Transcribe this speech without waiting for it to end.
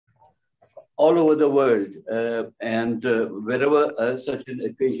all over the world, and wherever such an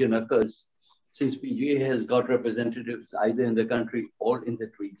occasion occurs, since PGA has got representatives either in the country or in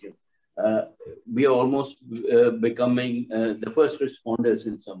that region, we are almost becoming the first responders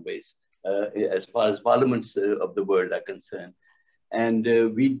in some ways, as far as parliaments of the world are concerned. And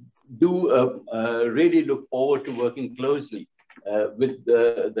we do really look forward to working closely with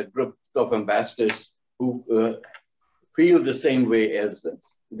the group of ambassadors who feel the same way as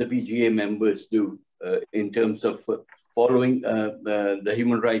the PGA members do in terms of following the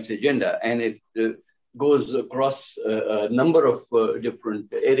human rights agenda. And it goes across a number of different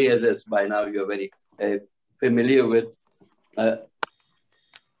areas, as by now you're very familiar with,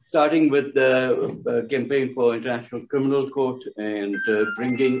 starting with the campaign for International Criminal Court and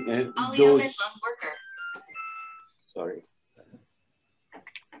bringing those... Sorry.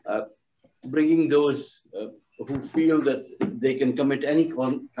 Bringing those who feel that they can commit any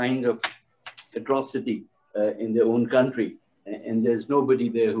kind of atrocity in their own country, and there's nobody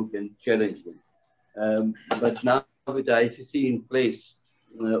there who can challenge them. But now with the ICC in place,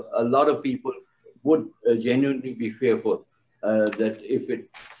 a lot of people would genuinely be fearful that if it's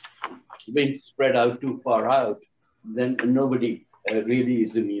being spread out too far out, then nobody really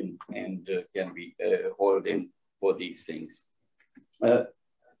is immune and can be hauled in for these things.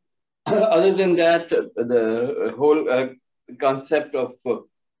 Other than that, the whole concept of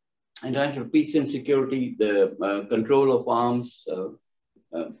international peace and security, the control of arms,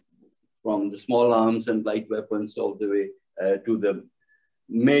 from the small arms and light weapons all the way to the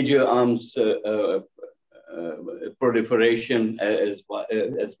major arms proliferation, as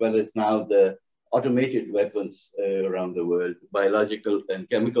well as now the automated weapons around the world, biological and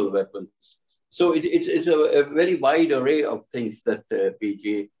chemical weapons. So it's a very wide array of things that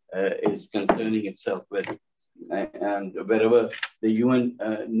PGA is concerning itself with. And wherever the UN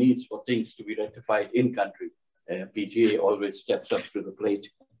needs for things to be rectified in country, PGA always steps up to the plate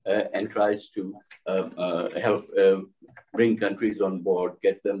and tries to help bring countries on board,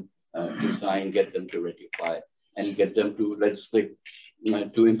 get them to sign, get them to ratify, and get them to legislate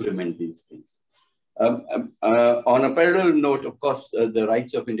to implement these things. On a parallel note, of course, the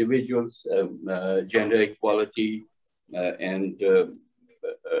rights of individuals, gender equality, and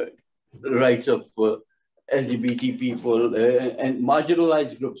the rights of LGBT people and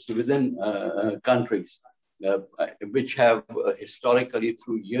marginalized groups within countries, which have historically,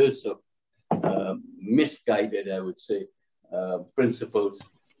 through years of misguided, I would say, principles,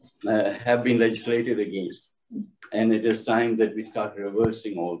 have been legislated against. And it is time that we start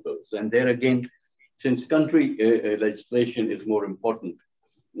reversing all those. And there again, since country legislation is more important,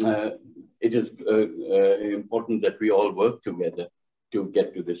 it is important that we all work together to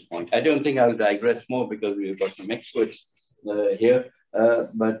get to this point. I don't think I'll digress more because we've got some experts here,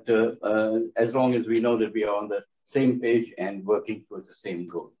 but as long as we know that we are on the same page and working towards the same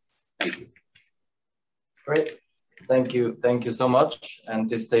goal. Thank you. Great, thank you so much. And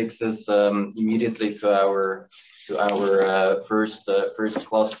this takes us immediately to our first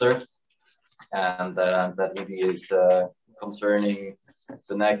cluster, and that really is concerning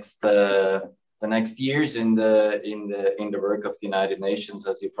the next years in the work of the United Nations.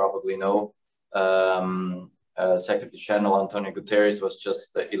 As you probably know, Secretary General Antonio Guterres was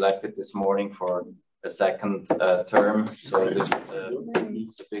just elected this morning for a second term. So this is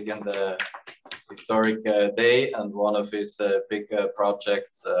a big and historic day, and one of his big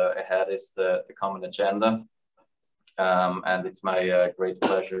projects ahead is the Common Agenda. And it's my great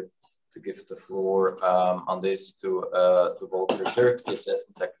pleasure to give the floor on this to Volker Türk, the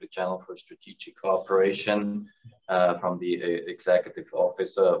Assistant Secretary General for Strategic Cooperation from the Executive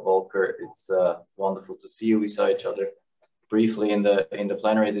Office. Volker, it's wonderful to see you. We saw each other briefly in the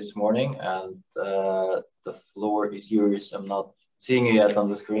plenary this morning, and the floor is yours. I'm not seeing you yet on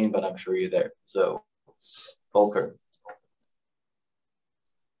the screen, but I'm sure you're there. So, Volker.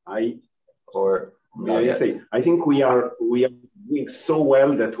 I think we are doing so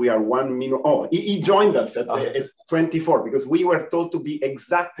well that we are 1 minute. Oh, he joined us at 24 because we were told to be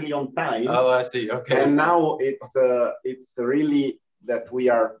exactly on time. Oh, I see. Okay. And now it's really that we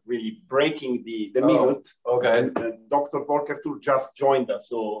are really breaking the minute. Okay. And Dr. Volker Türk just joined us.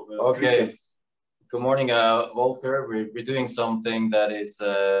 So okay. Christian. Good morning, Volker. We're doing something that is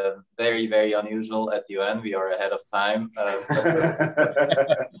very, very unusual at the UN. We are ahead of time.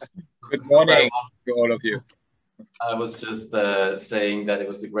 Good morning to all of you. I was just saying that it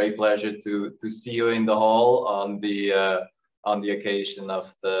was a great pleasure to see you in the hall on the occasion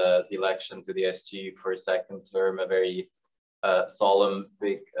of the election to the SG for a second term, a very solemn,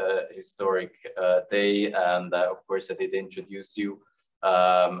 big, historic day. And of course, I did introduce you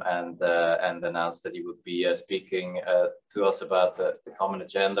and announced that he would be speaking to us about the common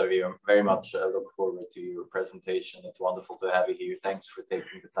agenda. We very much look forward to your presentation. It's wonderful to have you here. Thanks for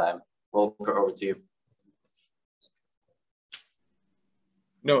taking the time. Volker, over to you.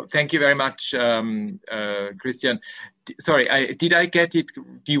 No, thank you very much, Christian. Sorry, did I get it?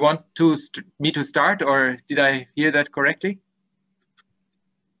 Do you want me to start, or did I hear that correctly?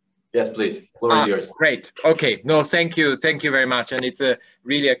 Yes, please. Floor is yours. Great. Okay. No, thank you. Thank you very much. And it's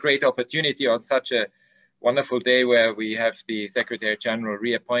really a great opportunity on such a wonderful day where we have the Secretary General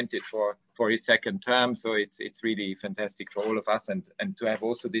reappointed for his second term. So it's really fantastic for all of us, and to have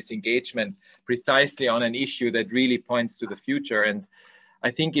also this engagement precisely on an issue that really points to the future. And I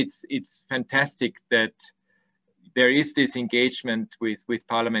think it's fantastic that there is this engagement with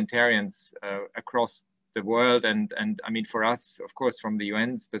parliamentarians across the world. And I mean, for us, of course, from the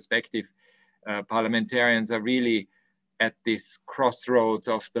UN's perspective, parliamentarians are really at this crossroads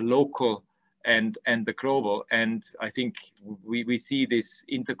of the local and the global. And I think we see this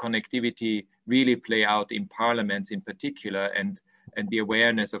interconnectivity really play out in parliaments in particular, and the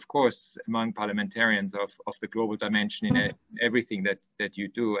awareness, of course, among parliamentarians of the global dimension in everything that you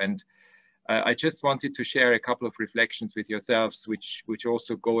do. And I just wanted to share a couple of reflections with yourselves, which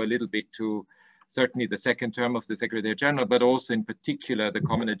also go a little bit to certainly the second term of the Secretary General, but also in particular the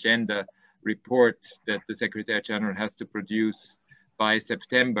Common Agenda report that the Secretary General has to produce by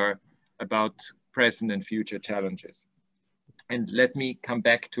September about present and future challenges. And let me come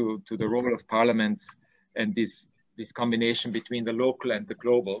back to the role of parliaments and this combination between the local and the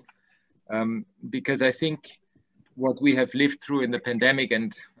global, because I think what we have lived through in the pandemic,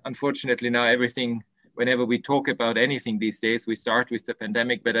 and unfortunately now everything, whenever we talk about anything these days, we start with the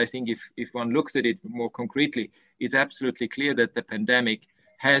pandemic. But I think if one looks at it more concretely, it's absolutely clear that the pandemic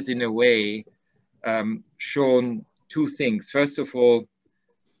has in a way shown two things. First of all,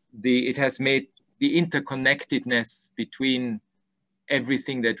 it has made the interconnectedness between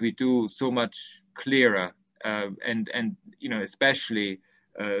everything that we do so much clearer. And you know, especially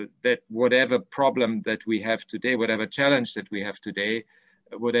that whatever problem that we have today, whatever challenge that we have today,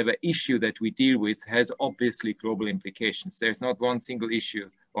 whatever issue that we deal with has obviously global implications. There's not one single issue,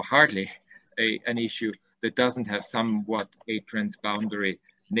 or hardly an issue, that doesn't have somewhat a transboundary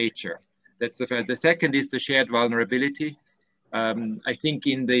nature. That's the first. The second is the shared vulnerability. I think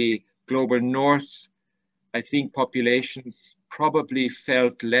in the global north, I think populations probably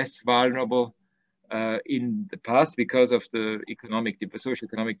felt less vulnerable in the past because of the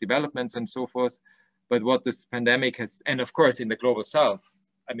socioeconomic developments and so forth. But what this pandemic has, and of course in the global south,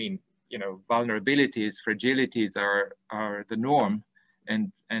 I mean, you know, vulnerabilities, fragilities are the norm,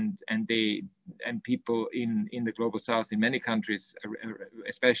 and people in the global south, in many countries,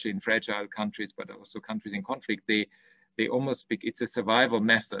 especially in fragile countries, but also countries in conflict, they almost speak, it's a survival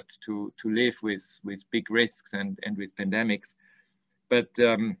method to live with big risks and with pandemics. But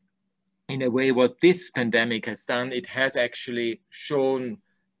in a way, what this pandemic has done, it has actually shown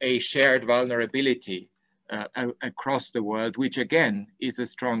a shared vulnerability across the world, which again is a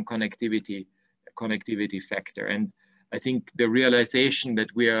strong connectivity factor. And I think the realization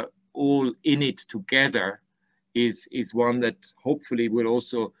that we are all in it together is one that hopefully will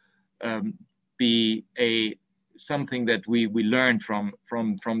also be something that we learn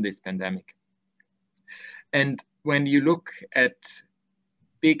from this pandemic. And when you look at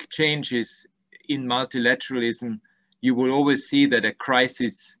big changes in multilateralism, you will always see that a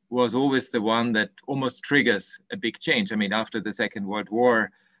crisis was always the one that almost triggers a big change. I mean, after the Second World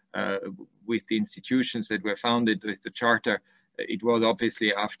War, with the institutions that were founded with the Charter, it was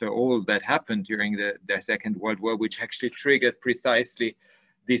obviously after all that happened during the Second World War, which actually triggered precisely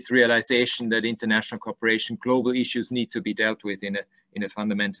this realization that international cooperation, global issues need to be dealt with in a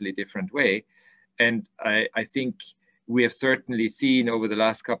fundamentally different way. And I think we have certainly seen over the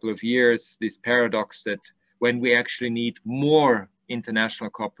last couple of years this paradox that when we actually need more international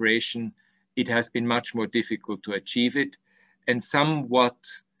cooperation, it has been much more difficult to achieve it. And somewhat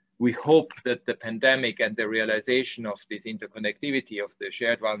we hope that the pandemic and the realization of this interconnectivity, of the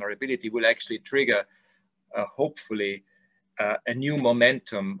shared vulnerability, will actually trigger, hopefully, a new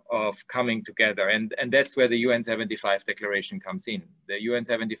momentum of coming together. And that's where the UN 75 declaration comes in. The UN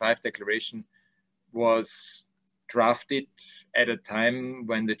 75 declaration was drafted at a time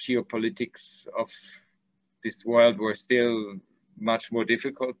when the geopolitics of this world were still much more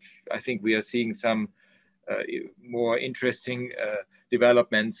difficult. I think we are seeing some more interesting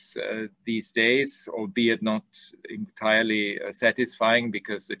developments these days, albeit not entirely satisfying,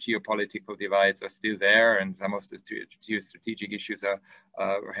 because the geopolitical divides are still there and some of the geostrategic issues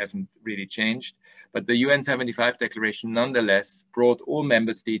haven't really changed. But the UN 75 declaration nonetheless brought all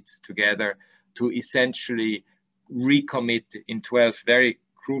member states together to essentially recommit in 12 very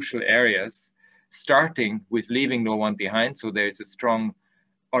crucial areas, starting with leaving no one behind. So there is a strong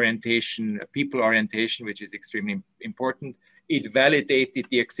orientation, people orientation, which is extremely important. It validated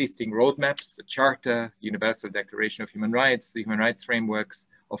the existing roadmaps, the Charter, Universal Declaration of Human Rights, the human rights frameworks,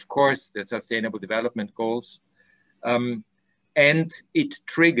 of course, the Sustainable Development Goals. And it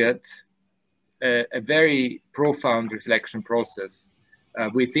triggered a very profound reflection process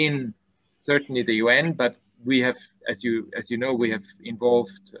within certainly the UN, but we have, as you know, we have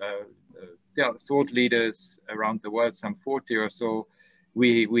involved thought leaders around the world, some 40 or so.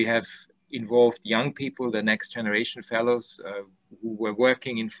 We have involved young people, the next generation fellows, who were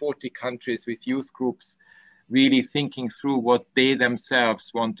working in 40 countries with youth groups, really thinking through what they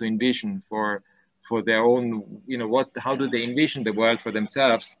themselves want to envision for their own, how do they envision the world for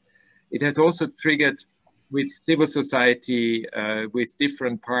themselves. It has also triggered with civil society, with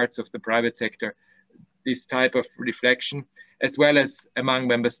different parts of the private sector, this type of reflection, as well as among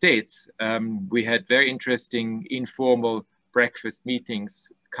member states. We had very interesting informal breakfast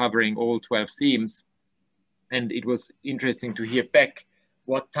meetings covering all 12 themes. And it was interesting to hear back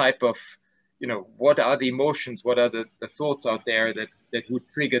what type of, what are the emotions, what are the thoughts out there that would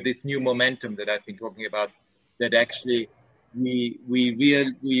trigger this new momentum that I've been talking about, that actually we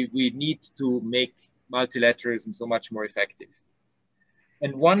need to make multilateralism so much more effective.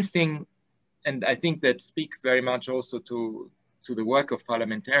 And one thing, and I think that speaks very much also to the work of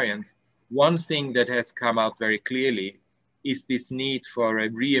parliamentarians, one thing that has come out very clearly is this need for a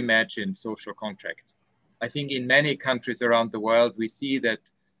reimagined social contract. I think in many countries around the world, we see that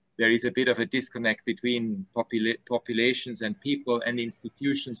there is a bit of a disconnect between populations and people and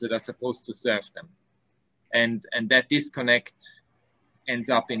institutions that are supposed to serve them. And that disconnect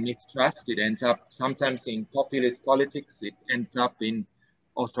ends up in mistrust. It ends up sometimes in populist politics. It ends up in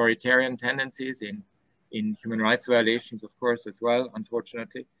authoritarian tendencies, in human rights violations, of course, as well,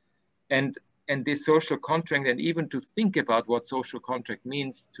 unfortunately. And this social contract, and even to think about what social contract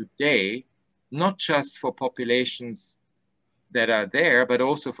means today, not just for populations that are there, but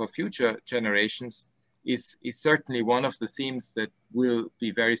also for future generations, is certainly one of the themes that will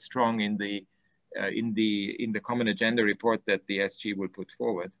be very strong in the Common Agenda report that the SG will put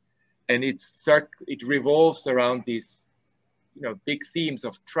forward. And it revolves around these big themes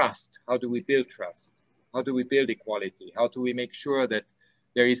of trust. How do we build trust? How do we build equality? How do we make sure that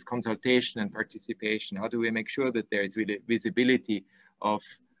there is consultation and participation? How do we make sure that there is really visibility of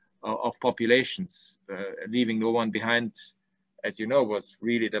populations? Leaving no one behind, as you know, was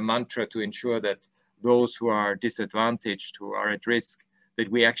really the mantra to ensure that those who are disadvantaged, who are at risk, that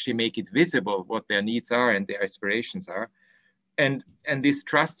we actually make it visible what their needs are and their aspirations are. And this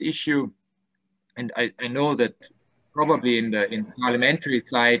trust issue, and I know that probably in the parliamentary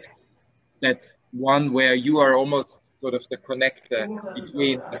side, that's one where you are almost sort of the connector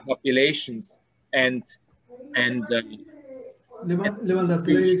between the populations and ¿Levantaste la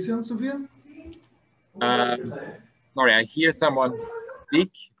dirección, Sofía? Sorry, I hear someone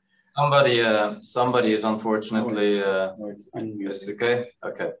speak. Somebody is unfortunately. It's okay.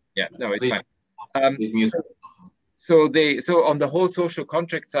 Okay. Yeah, no, it's please, fine. Please mute. So on the whole social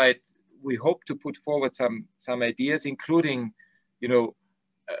contract side, we hope to put forward some ideas, including,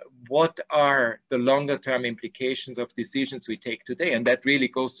 what are the longer term implications of decisions we take today? And that really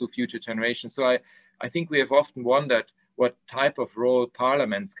goes to future generations. So I think we have often wondered what type of role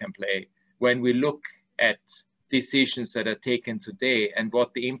parliaments can play when we look at decisions that are taken today and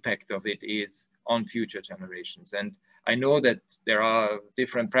what the impact of it is on future generations. And I know that there are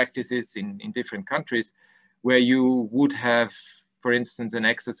different practices in different countries where you would have, for instance, an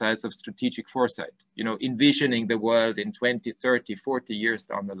exercise of strategic foresight, envisioning the world in 20, 30, 40 years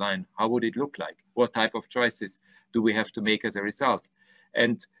down the line. How would it look like? What type of choices do we have to make as a result?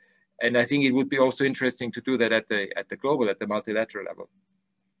 And I think it would be also interesting to do that at the global, at the multilateral level.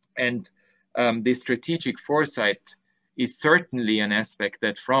 And this strategic foresight is certainly an aspect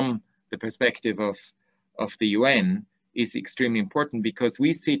that from the perspective of the UN is extremely important, because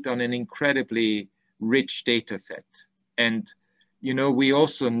we sit on an incredibly rich data set. And we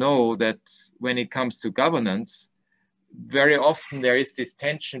also know that when it comes to governance, very often there is this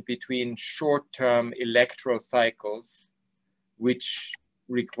tension between short-term electoral cycles, which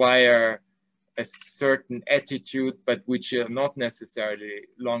require a certain attitude, but which are not necessarily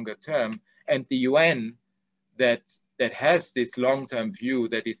longer term, and the UN, that has this long-term view,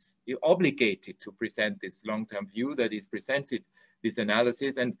 that is obligated to present this long-term view, that is presented this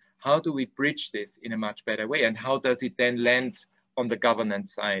analysis, and how do we bridge this in a much better way, and how does it then land on the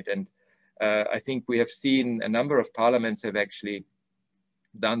governance side? And I think we have seen a number of parliaments have actually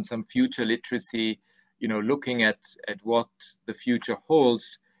done some future literacy, looking at what the future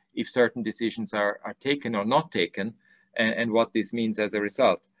holds if certain decisions are taken or not taken, and what this means as a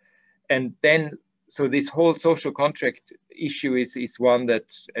result. And then, so this whole social contract issue is one that,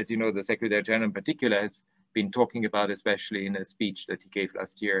 as you know, the Secretary General in particular has been talking about, especially in a speech that he gave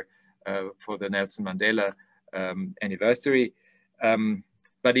last year for the Nelson Mandela anniversary.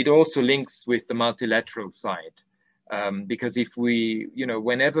 But it also links with the multilateral side. Because if we,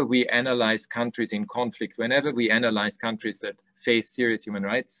 whenever we analyze countries in conflict, whenever we analyze countries that face serious human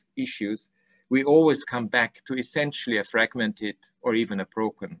rights issues, we always come back to essentially a fragmented or even a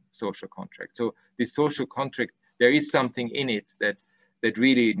broken social contract. So this social contract, there is something in it that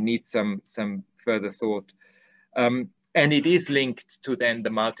really needs some further thought. And it is linked to then the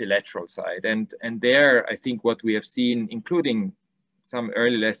multilateral side. And there, I think what we have seen, including some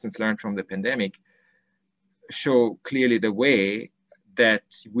early lessons learned from the pandemic, show clearly the way that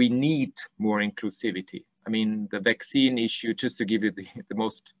we need more inclusivity. I mean, the vaccine issue, just to give you the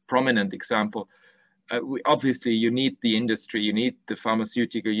most prominent example, obviously you need the industry, you need the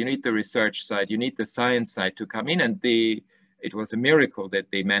pharmaceutical, you need the research side, you need the science side to come in, and it was a miracle that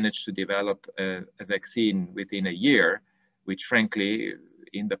they managed to develop a vaccine within a year, which frankly,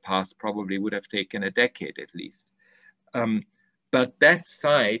 in the past probably would have taken a decade at least. But that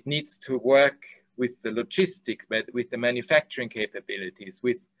side needs to work with the logistics, with the manufacturing capabilities,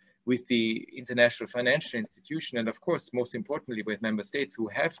 with the international financial institution, and of course, most importantly, with member states who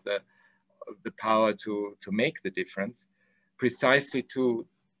have the power to make the difference, precisely to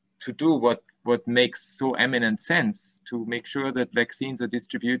do what makes so eminent sense, to make sure that vaccines are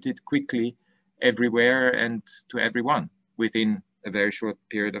distributed quickly everywhere and to everyone within a very short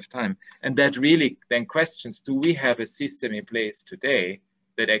period of time. And that really then questions, do we have a system in place today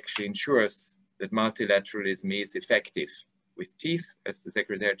that actually ensures that multilateralism is effective with teeth, as the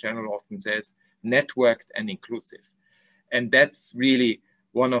Secretary General often says, networked and inclusive? And that's really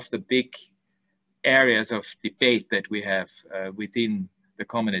one of the big areas of debate that we have within the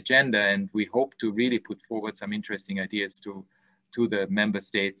common agenda. And we hope to really put forward some interesting ideas to the member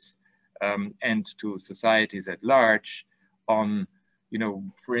states and to societies at large on,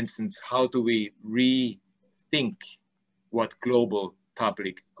 for instance, how do we rethink what global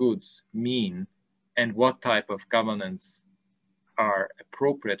public goods mean and what type of governance are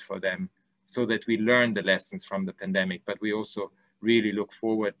appropriate for them, so that we learn the lessons from the pandemic, but we also really look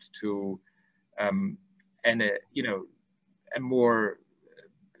forward to a more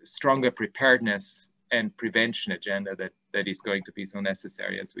stronger preparedness and prevention agenda that is going to be so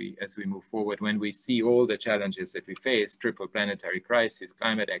necessary as we move forward, when we see all the challenges that we face, triple planetary crisis,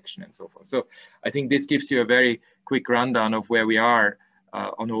 climate action, and so forth. So I think this gives you a very quick rundown of where we are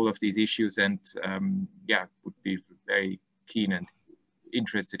on all of these issues, and would be very keen and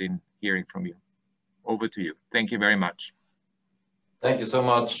interested in hearing from you. Over to you. Thank you very much. Thank you so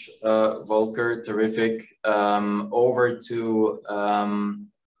much, Volker. Terrific. Over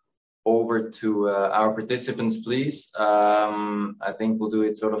to our participants, please. I think we'll do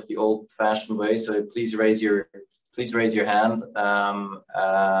it sort of the old-fashioned way. So please raise your hand,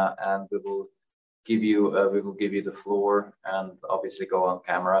 and we will give you the floor, and obviously go on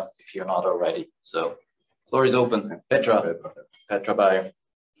camera if you're not already. So floor is open. Petra Bayer.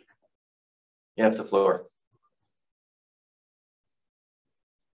 You have the floor.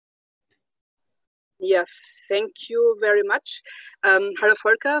 Yeah, thank you very much. Hello,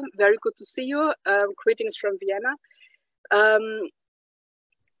 Volker. Very good to see you. Greetings from Vienna.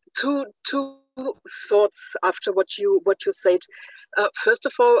 Two thoughts after what you said. First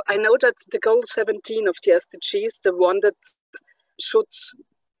of all, I know that the goal 17 of the SDGs, the one that should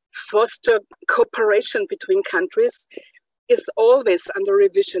foster cooperation between countries, is always under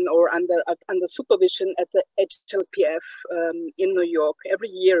revision or under supervision at the HLPF in New York. Every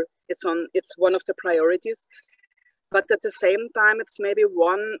year it's one of the priorities, but at the same time it's maybe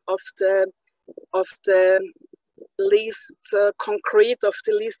one of the least concrete, of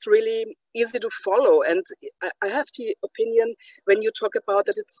the least really easy to follow. And I have the opinion, when you talk about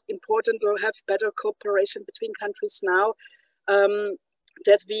that it's important to have better cooperation between countries now,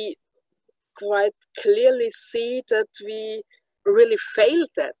 that we quite clearly see that we really failed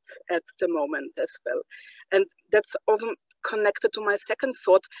that at the moment as well. And that's also connected to my second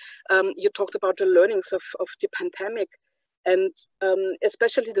thought. You talked about the learnings of the pandemic, and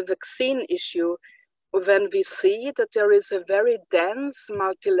especially the vaccine issue. when we see that there is a very dense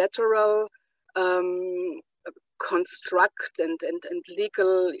multilateral construct and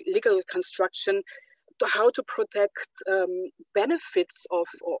legal construction to how to protect benefits of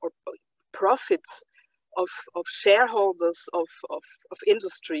or profits of shareholders of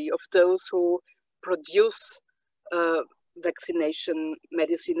industry, of those who produce vaccination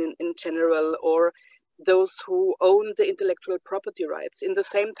medicine in general, or those who own the intellectual property rights. In the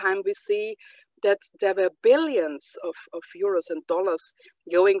same time, we see that there were billions of euros and dollars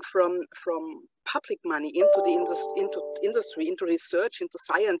going from public money into the industry, into research, into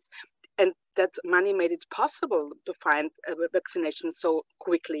science, and that money made it possible to find a vaccination so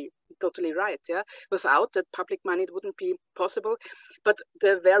quickly. Totally right, yeah. Without that public money, it wouldn't be possible. But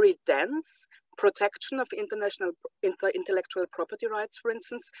the very dense protection of intellectual property rights, for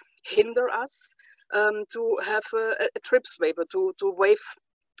instance, hinder us to have a TRIPS waiver, to waive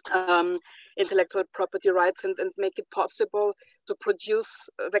intellectual property rights and make it possible to produce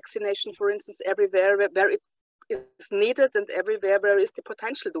vaccination, for instance, everywhere where it is needed and everywhere where is the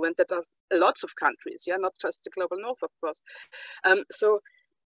potential to, and that are lots of countries, yeah, not just the global north, of course. So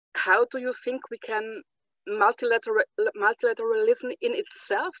how do you think we can multilateralism in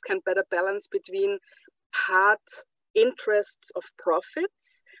itself can better balance between hard interests of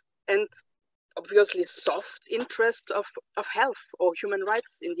profits and obviously soft interest of health or human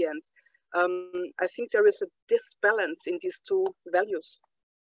rights in the end? I think there is a disbalance in these two values.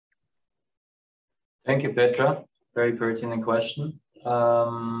 Thank you, Petra. Very pertinent question.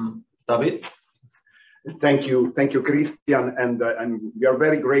 David? Thank you, Christian, and we are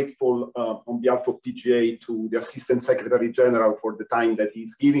very grateful on behalf of PGA to the Assistant Secretary General for the time that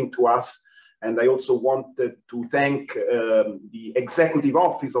he's giving to us. And I also wanted to thank the Executive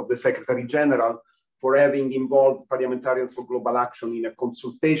Office of the Secretary General for having involved Parliamentarians for Global Action in a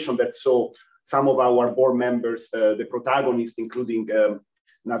consultation that saw some of our board members, the protagonists, including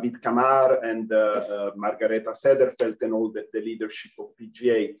Navid Kamar and Margareta Sederfeld and all the leadership of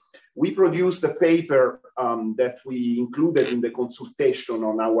PGA. We produced a paper that we included in the consultation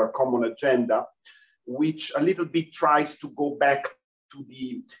on our common agenda, which a little bit tries to go back to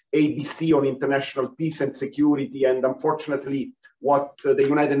the ABC on international peace and security, and unfortunately what the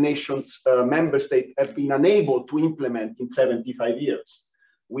United Nations member states have been unable to implement in 75 years.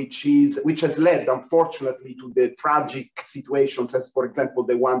 Which has led, unfortunately, to the tragic situations, as for example,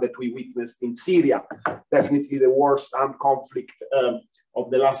 the one that we witnessed in Syria, definitely the worst armed conflict of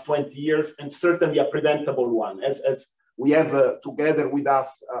the last 20 years, and certainly a preventable one. As we have together with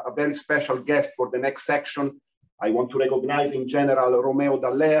us a very special guest for the next section, I want to recognize in general Romeo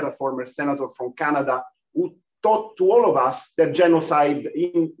Dallaire, a former senator from Canada, who taught to all of us that genocide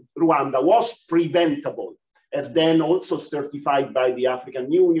in Rwanda was preventable, as then also certified by the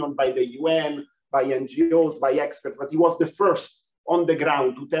African Union, by the UN, by NGOs, by experts. But he was the first on the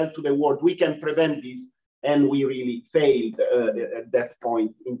ground to tell to the world, we can prevent this. And we really failed at that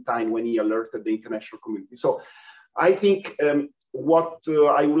point in time when he alerted the international community. So I think what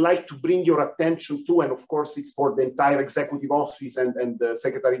I would like to bring your attention to, and of course it's for the entire Executive Office and the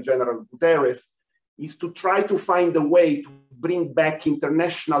Secretary General Guterres, is to try to find a way to bring back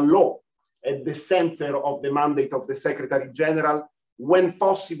international law at the center of the mandate of the Secretary General, when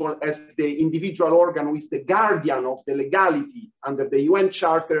possible, as the individual organ who is the guardian of the legality under the UN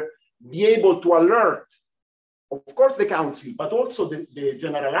Charter, be able to alert, of course, the Council, but also the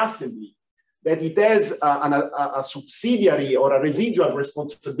General Assembly, that it has a subsidiary or a residual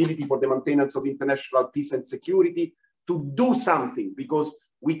responsibility for the maintenance of international peace and security to do something, because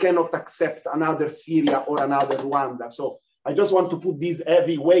we cannot accept another Syria or another Rwanda. So I just want to put this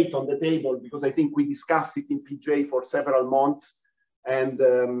heavy weight on the table, because I think we discussed it in PJ for several months. And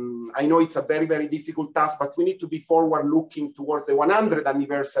I know it's a very, very difficult task, but we need to be forward looking towards the 100th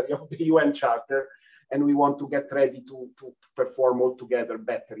anniversary of the UN Charter. And we want to get ready to perform all together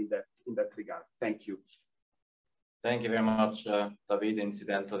better in that regard. Thank you. Thank you very much, David.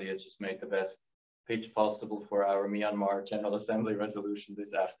 Incidentally, I just made the best pitch possible for our Myanmar General Assembly resolution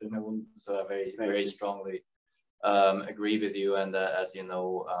this afternoon. So I very strongly agree with you. And as you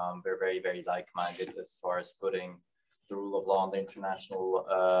know, we're very, very like-minded as far as putting the rule of law and the international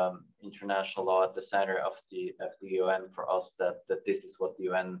law at the center of the UN. For us, that this is what the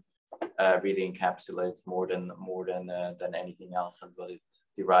UN really encapsulates more than anything else, and what it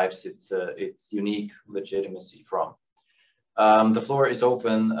derives its unique legitimacy from. The floor is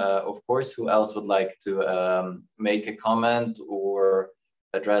open. Of course, who else would like to make a comment or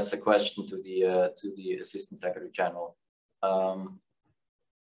address a question to the Assistant Secretary General?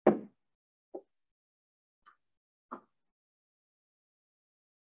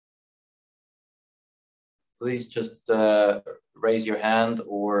 please just raise your hand,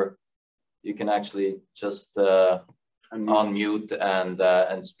 or you can actually just unmute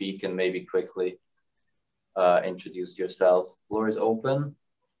and speak, and maybe quickly introduce yourself. Floor is open.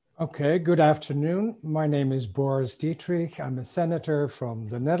 Okay, good afternoon. My name is Boris Dietrich. I'm a senator from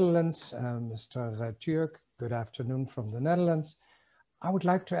the Netherlands. Mr. Türk, good afternoon from the Netherlands. I would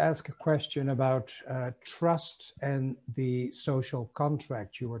like to ask a question about trust and the social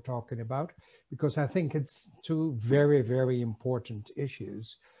contract you were talking about, because I think it's two very, very important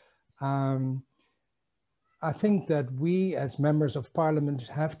issues. I think that we as members of parliament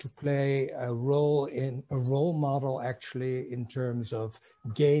have to play a role model actually in terms of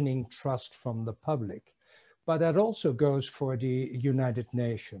gaining trust from the public. But that also goes for the United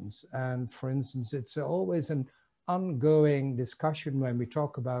Nations. And for instance, it's always an ongoing discussion when we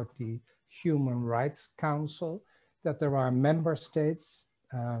talk about the Human Rights Council, that there are member states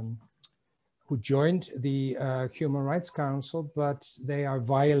who joined the Human Rights Council, but they are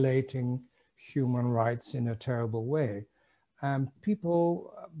violating human rights in a terrible way.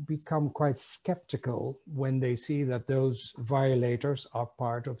 People become quite skeptical when they see that those violators are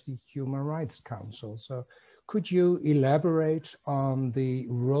part of the Human Rights Council. So could you elaborate on the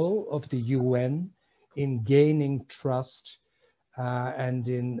role of the UN in gaining trust and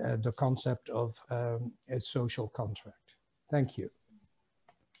in the concept of a social contract? Thank you.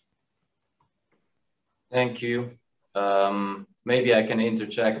 Thank you. Maybe I can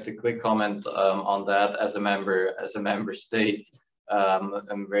interject a quick comment on that as a member state.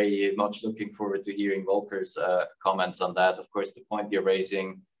 I'm very much looking forward to hearing Volker's comments on that. Of course, the point you're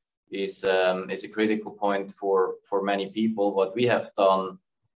raising is a critical point for many people. What we have done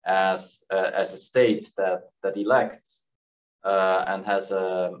as a state that elects and has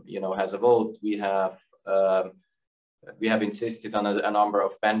a vote, we have insisted on a number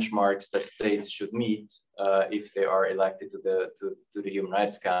of benchmarks that states should meet if they are elected to the Human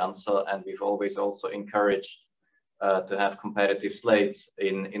Rights Council, and we've always also encouraged to have competitive slates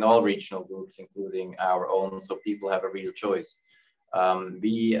in all regional groups, including our own, so people have a real choice.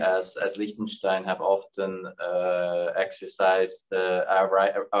 We as Liechtenstein have often exercised our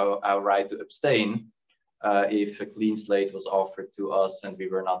right to abstain if a clean slate was offered to us and we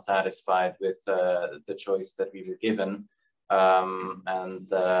were not satisfied with the choice that we were given.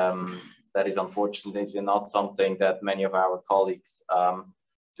 That is unfortunately not something that many of our colleagues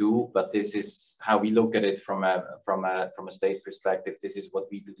do, but this is how we look at it from a state perspective. This is what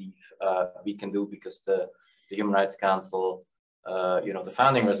we believe we can do, because the Human Rights Council, the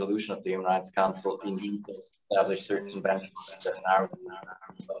founding resolution of the Human Rights Council indeed established certain benchmarks that now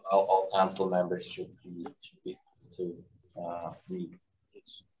all council members should be to meet.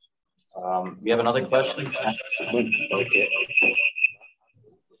 We have another question.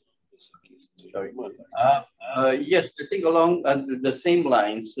 Okay. Yes, I think along the same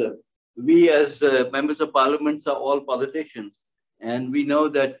lines, we as members of parliaments are all politicians, and we know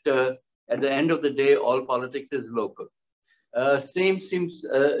that at the end of the day, all politics is local. Same seems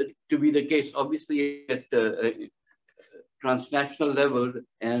to be the case, obviously, at transnational level,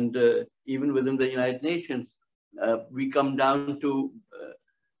 and even within the United Nations, we come down to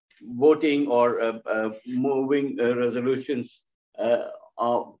voting or moving resolutions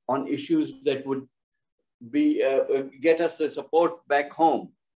on issues that would be get us the support back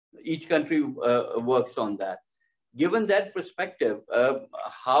home. Each country works on that. Given that perspective,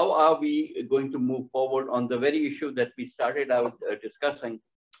 how are we going to move forward on the very issue that we started out discussing,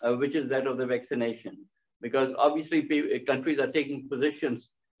 which is that of the vaccination? Because obviously countries are taking positions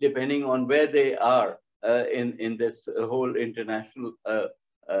depending on where they are in this whole international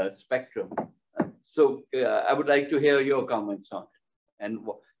spectrum. So I would like to hear your comments on it. And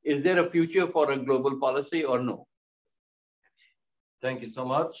is there a future for a global policy or no? Thank you so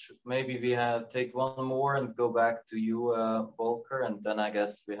much. Maybe we take one more and go back to you, Volker, and then I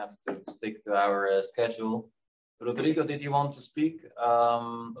guess we have to stick to our schedule. Rodrigo, did you want to speak?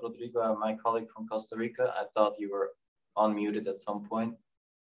 Rodrigo, my colleague from Costa Rica, I thought you were unmuted at some point.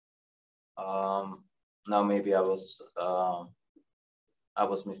 Now maybe I was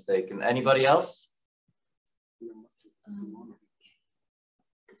mistaken. Anybody else?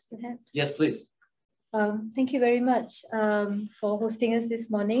 Perhaps. Yes, please. Thank you very much for hosting us this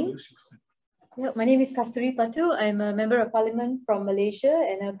morning. Yeah, my name is Kasturi Patu. I'm a member of parliament from Malaysia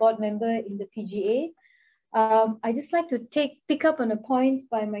and a board member in the PGA. I just like to pick up on a point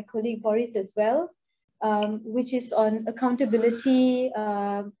by my colleague Boris as well, which is on accountability.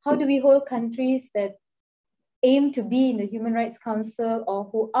 How do we hold countries that aim to be in the Human Rights Council or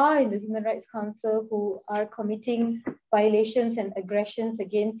who are in the Human Rights Council who are committing violations and aggressions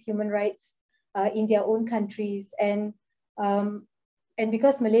against human rights in their own countries. And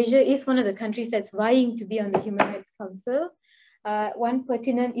because Malaysia is one of the countries that's vying to be on the Human Rights Council, one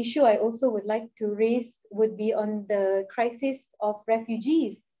pertinent issue I also would like to raise would be on the crisis of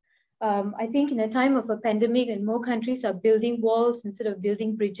refugees. I think in a time of a pandemic and more countries are building walls instead of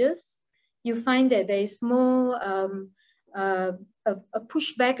building bridges, you find that there is more a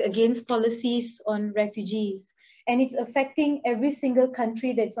pushback against policies on refugees. And it's affecting every single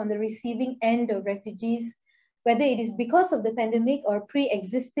country that's on the receiving end of refugees, whether it is because of the pandemic or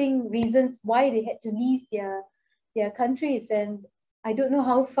pre-existing reasons why they had to leave their countries. And I don't know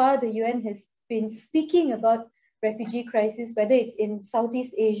how far the UN has been speaking about refugee crisis, whether it's in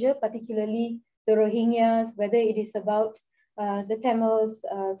Southeast Asia, particularly the Rohingyas, whether it is about the Tamils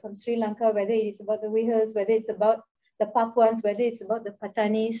from Sri Lanka, whether it is about the Uyghurs, whether it's about the Papuans, whether it's about the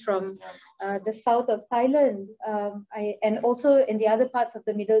Patanis from the south of Thailand, and also in the other parts of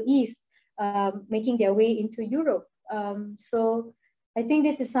the Middle East, making their way into Europe. So I think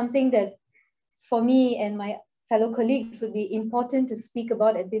this is something that for me and my fellow colleagues would be important to speak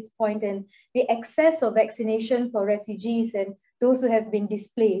about at this point, and the access of vaccination for refugees and those who have been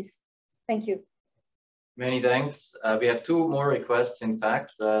displaced. Thank you. Many thanks. We have two more requests, in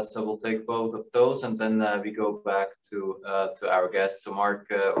fact, so we'll take both of those, and then we go back to our guest, so Mark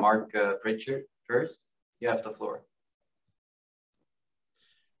Pritchard first. You have the floor.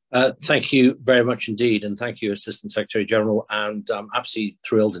 Thank you very much indeed, and thank you, Assistant Secretary General. And I'm absolutely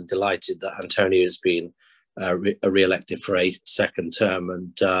thrilled and delighted that Antonio has been re-elected for a second term,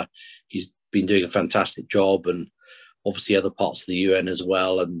 and he's been doing a fantastic job, and obviously other parts of the UN as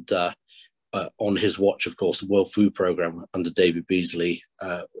well. And on his watch, of course, the World Food Programme under David Beasley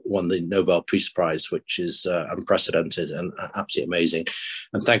won the Nobel Peace Prize, which is unprecedented and absolutely amazing.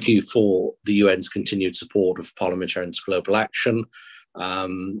 And thank you for the UN's continued support of Parliamentarians Global Action.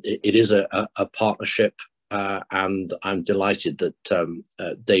 It is a partnership, and I'm delighted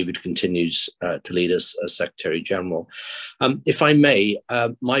that David continues to lead us as Secretary General. If I may,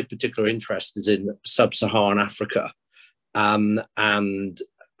 my particular interest is in sub-Saharan Africa, and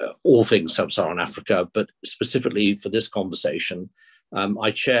all things sub-Saharan Africa, but specifically for this conversation,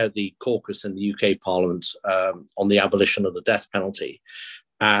 I chair the caucus in the UK Parliament on the abolition of the death penalty.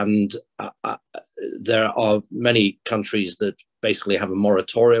 And there are many countries that basically have a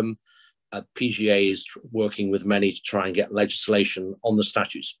moratorium. PGA is working with many to try and get legislation on the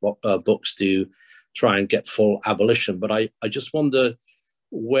statutes books to try and get full abolition. But I just wonder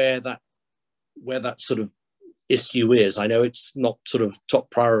where that sort of issue is. I know it's not sort of top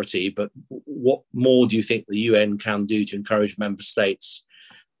priority, but what more do you think the UN can do to encourage member states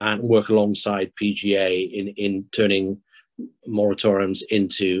and work alongside PGA in turning moratoriums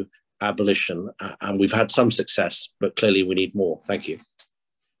into abolition? And we've had some success, but clearly we need more. Thank you.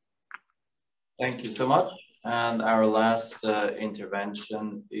 Thank you so much. And our last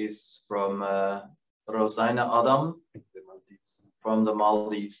intervention is from Rosaina Adam from the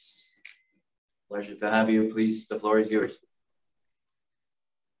Maldives. Pleasure to have you. Please, the floor is yours.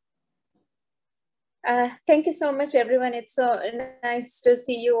 Thank you so much, everyone. It's so nice to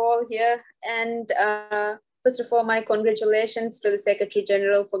see you all here. And first of all, my congratulations to the Secretary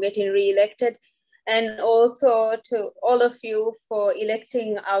General for getting re-elected, and also to all of you for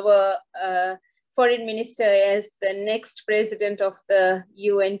electing our Foreign Minister as the next President of the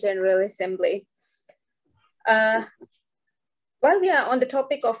UN General Assembly. While we are on the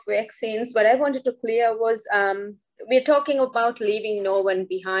topic of vaccines, what I wanted to clear was we're talking about leaving no one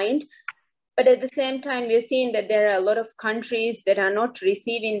behind. But at the same time, we're seeing that there are a lot of countries that are not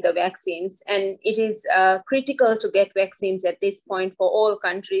receiving the vaccines, and it is critical to get vaccines at this point for all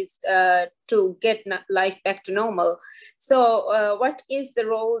countries to get life back to normal. So what is the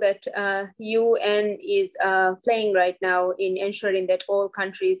role that UN is playing right now in ensuring that all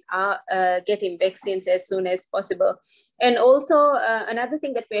countries are getting vaccines as soon as possible? And also another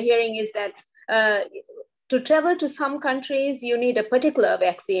thing that we're hearing is that to travel to some countries, you need a particular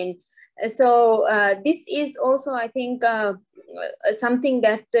vaccine. So this is also, I think, something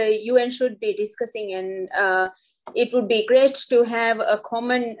that the UN should be discussing, and it would be great to have a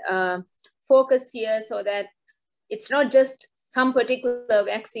common focus here so that it's not just some particular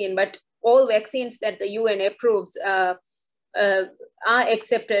vaccine, but all vaccines that the UN approves are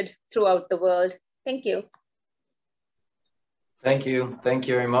accepted throughout the world. Thank you. Thank you. Thank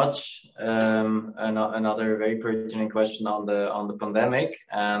you very much. Another very pertinent question on the pandemic.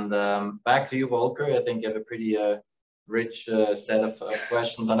 And back to you, Volker. I think you have a pretty rich set of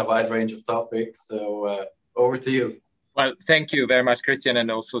questions on a wide range of topics. So over to you. Well, thank you very much, Christian,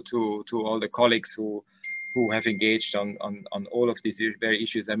 and also to all the colleagues who who have engaged on all of these very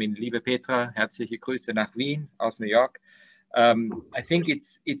issues. I mean, liebe Petra, herzliche Grüße nach Wien, aus New York. I think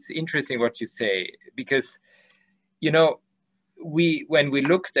it's interesting what you say, because, you know, when we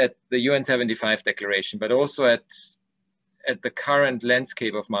looked at the UN 75 declaration, but also at the current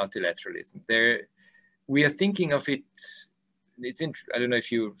landscape of multilateralism, we are thinking of it. I don't know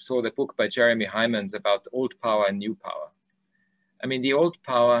if you saw the book by Jeremy Hymans about old power and new power. I mean, the old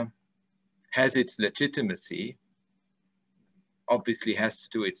power has its legitimacy, obviously has to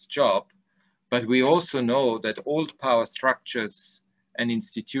do its job, but we also know that old power structures and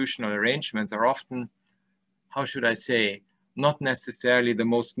institutional arrangements are often, how should I say, not necessarily the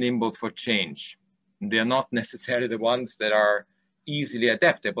most nimble for change. They are not necessarily the ones that are easily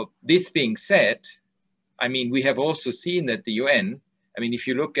adaptable. This being said, I mean, we have also seen that the UN, I mean, if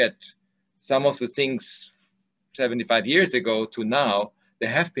you look at some of the things 75 years ago to now, there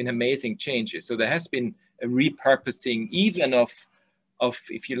have been amazing changes. So there has been a repurposing even of,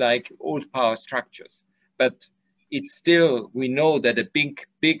 if you like, old power structures. But it's still, we know that a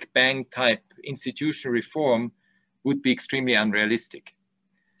big bang type institutional reform would be extremely unrealistic.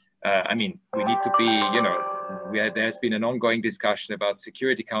 I mean, we need to be, you know, there's been an ongoing discussion about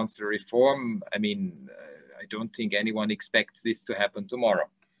Security Council reform. I mean, I don't think anyone expects this to happen tomorrow.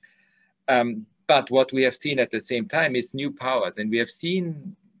 But what we have seen at the same time is new powers. And we have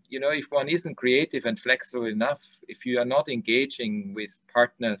seen, you know, if one isn't creative and flexible enough, if you are not engaging with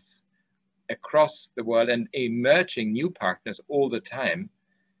partners across the world and emerging new partners all the time,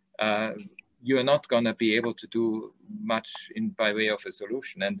 you are not going to be able to do much by way of a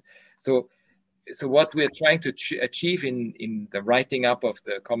solution. And so what we're trying to achieve in the writing up of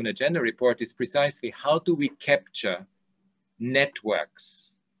the Common Agenda report is precisely how do we capture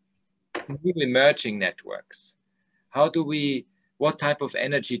networks, new emerging networks? What type of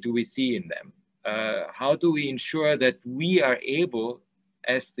energy do we see in them? How do we ensure that we are able,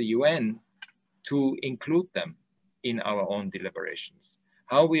 as the UN, to include them in our own deliberations?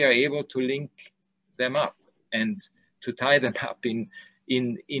 How we are able to link them up and to tie them up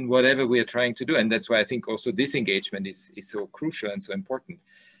in whatever we are trying to do. And that's why I think also this engagement is so crucial and so important.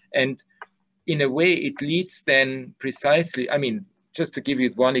 And in a way, it leads then precisely, I mean, just to give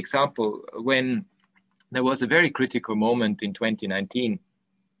you one example, when there was a very critical moment in 2019,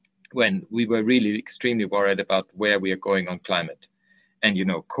 when we were really extremely worried about where we are going on climate. And, you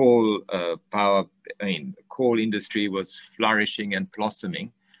know, coal industry was flourishing and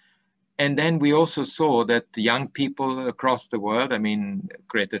blossoming. And then we also saw that the young people across the world, I mean,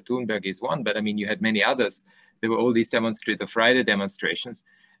 Greta Thunberg is one, but I mean, you had many others. There were all these the Friday demonstrations.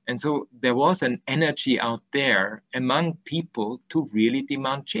 And so there was an energy out there among people to really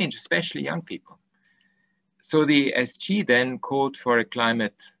demand change, especially young people. So the SG then called for a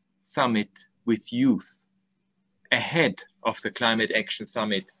climate summit with youth ahead of the Climate Action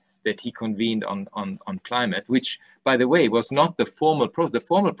Summit that he convened on climate, which, by the way, was not the formal process. The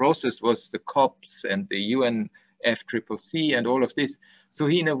formal process was the COPs and the UNFCCC and all of this. So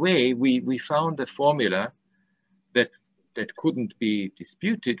in a way, we found a formula that couldn't be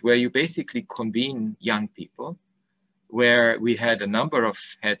disputed, where you basically convene young people, where we had a number of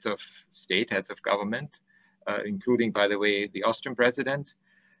heads of state, heads of government, including, by the way, the Austrian president.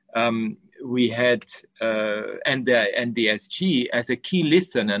 We had, and the SG as a key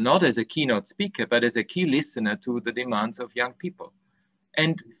listener, not as a keynote speaker, but as a key listener to the demands of young people.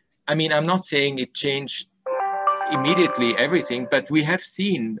 And I mean, I'm not saying it changed immediately everything, but we have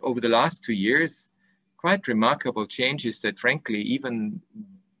seen over the last 2 years quite remarkable changes that, frankly, even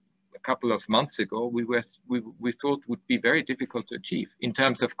a couple of months ago, we thought would be very difficult to achieve in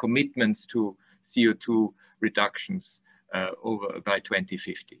terms of commitments to CO2 reductions by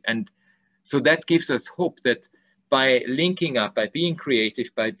 2050. And so that gives us hope that by linking up, by being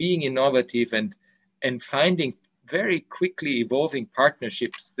creative, by being innovative and finding very quickly evolving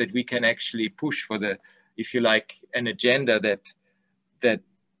partnerships, that we can actually push for the, if you like, an agenda that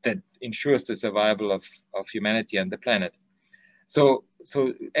ensures the survival of humanity and the planet. So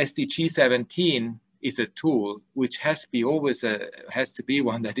SDG 17 is a tool which has to be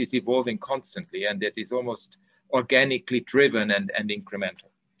one that is evolving constantly and that is almost organically driven and incremental.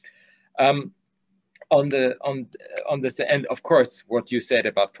 And of course, what you said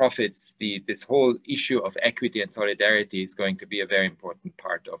about profits, this whole issue of equity and solidarity is going to be a very important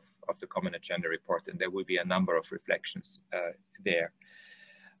part of the Common Agenda report, and there will be a number of reflections there.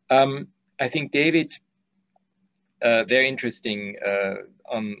 I think, David, very interesting.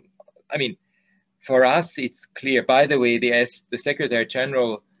 I mean, for us, it's clear. By the way, the Secretary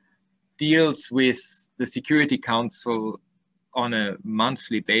General deals with the Security Council on a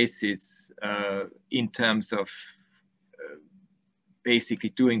monthly basis in terms of basically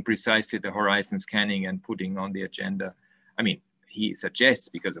doing precisely the horizon scanning and putting on the agenda. I mean, he suggests,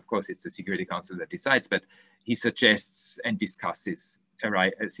 because of course it's the Security Council that decides, but he suggests and discusses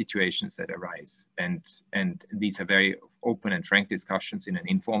situations that arise. And these are very open and frank discussions in an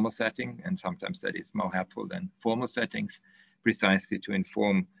informal setting, and sometimes that is more helpful than formal settings, precisely to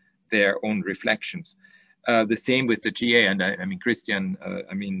inform their own reflections. The same with the GA, and I mean, Christian,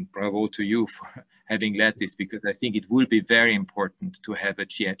 I mean, bravo to you for having led this, because I think it will be very important to have a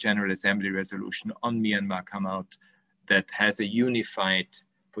General Assembly resolution on Myanmar come out that has a unified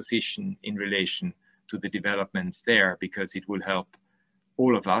position in relation to the developments there, because it will help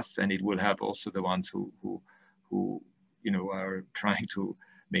all of us, and it will help also the ones who you know, are trying to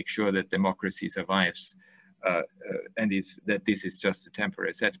make sure that democracy survives. And that this is just a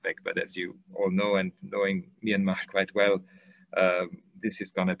temporary setback. But as you all know, and knowing Myanmar quite well, this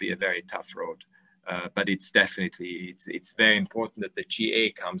is going to be a very tough road. But it's definitely, it's very important that the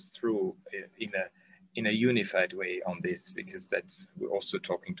GA comes through in a unified way on this, because that's, we're also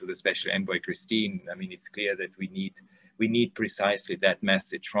talking to the Special Envoy Christine. I mean, it's clear that we need precisely that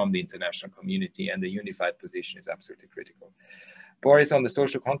message from the international community, and the unified position is absolutely critical. Boris, on the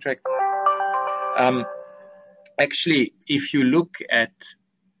social contract, actually, if you look at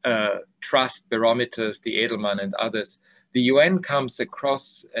trust barometers, the Edelman and others, the UN comes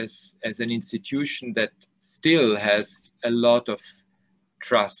across as an institution that still has a lot of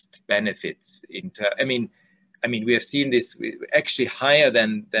trust benefits. I mean, we have seen this actually higher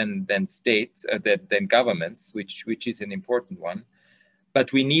than states, than governments, which is an important one.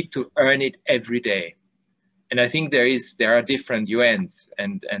 But we need to earn it every day. And I think there are different UNs,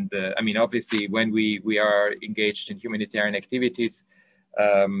 and I mean, obviously, when we are engaged in humanitarian activities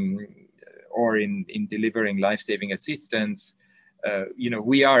or in delivering life-saving assistance, you know,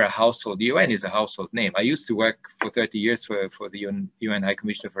 we are a household. The UN is a household name. I used to work for 30 years for the UN High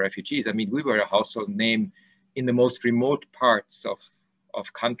Commissioner for Refugees. I mean, we were a household name in the most remote parts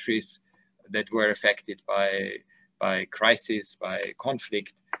of countries that were affected by crisis, by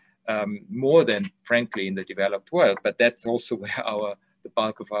conflict. More than, frankly, in the developed world, but that's also where the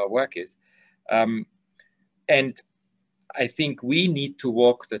bulk of our work is. And I think we need to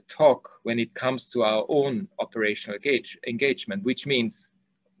walk the talk when it comes to our own operational engagement, which means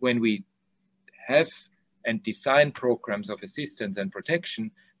when we have and design programs of assistance and protection,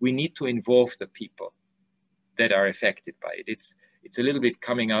 we need to involve the people that are affected by it. It's a little bit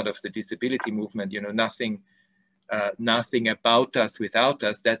coming out of the disability movement, you know, nothing about us without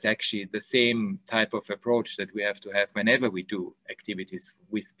us. That's actually the same type of approach that we have to have whenever we do activities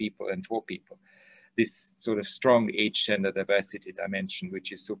with people and for people. This sort of strong age, gender, diversity dimension,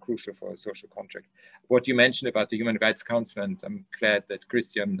 which is so crucial for a social contract. What you mentioned about the Human Rights Council, and I'm glad that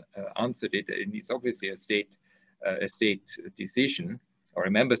Christian answered it, and it's obviously a state decision, or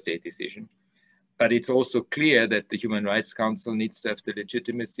a member state decision, but it's also clear that the Human Rights Council needs to have the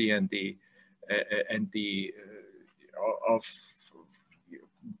legitimacy and the of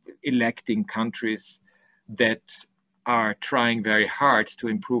electing countries that are trying very hard to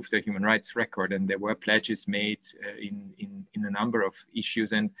improve their human rights record. And there were pledges made in a number of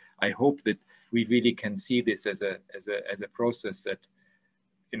issues. And I hope that we really can see this as a process that,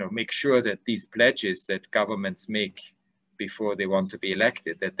 you know, make sure that these pledges that governments make before they want to be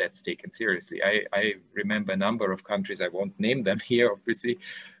elected, that's taken seriously. I remember a number of countries, I won't name them here, obviously,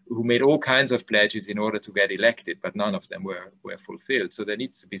 who made all kinds of pledges in order to get elected, but none of them were fulfilled. So there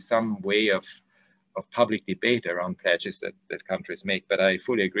needs to be some way of public debate around pledges that countries make. But I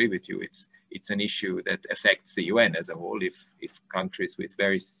fully agree with you. It's an issue that affects the UN as a whole if countries with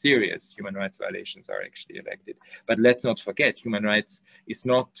very serious human rights violations are actually elected. But let's not forget, human rights is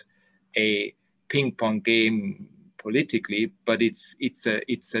not a ping pong game politically, but it's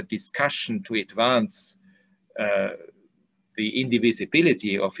a discussion to advance the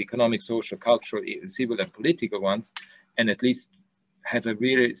indivisibility of economic, social, cultural, civil, and political ones, and at least have a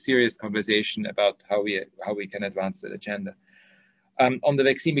really serious conversation about how we can advance that agenda. On the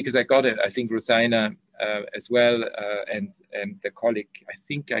vaccine, because I got it, I think Rosaina as well, and the colleague, I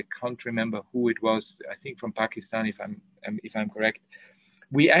think I can't remember who it was, I think from Pakistan, if I'm correct.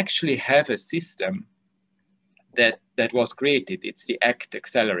 We actually have a system that was created. It's the ACT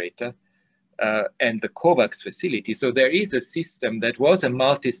Accelerator and the COVAX facility. So there is a system that was a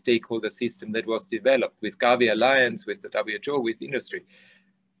multi-stakeholder system that was developed with Gavi Alliance, with the WHO, with industry.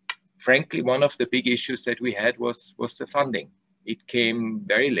 Frankly, one of the big issues that we had was the funding. It came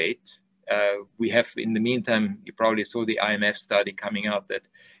very late. We have, in the meantime, you probably saw the IMF study coming out that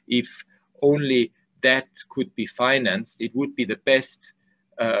if only that could be financed, it would be the best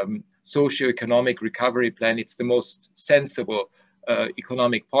socio-economic recovery plan. It's the most sensible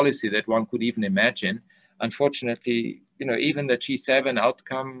economic policy that one could even imagine. Unfortunately, you know, even the G7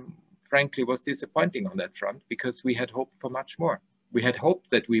 outcome, frankly, was disappointing on that front, because we had hoped for much more. We had hoped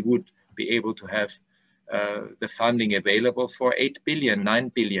that we would be able to have the funding available for 8 billion, 9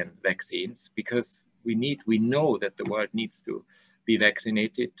 billion vaccines, because we know that the world needs to be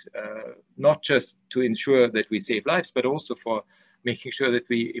vaccinated, not just to ensure that we save lives, but also for making sure that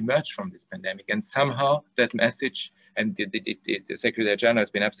we emerge from this pandemic. And somehow that message, and the Secretary General has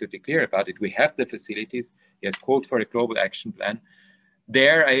been absolutely clear about it, we have the facilities. He has called for a global action plan.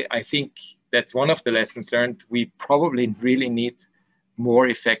 There, I think that's one of the lessons learned. We probably really need more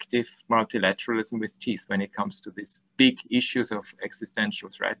effective multilateralism with teeth when it comes to these big issues of existential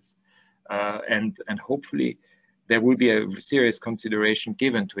threats. And hopefully there will be a serious consideration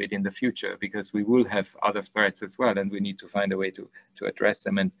given to it in the future, because we will have other threats as well, and we need to find a way to address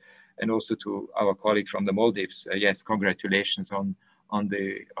them. And also to our colleague from the Maldives, yes, congratulations on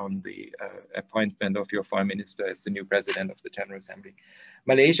the appointment of your foreign minister as the new president of the General Assembly.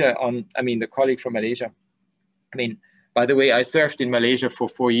 Malaysia, the colleague from Malaysia, by the way, I served in Malaysia for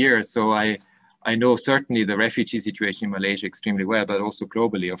 4 years, so I know certainly the refugee situation in Malaysia extremely well, but also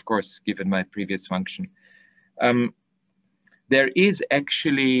globally, of course, given my previous function. There is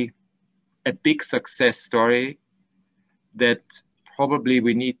actually a big success story that probably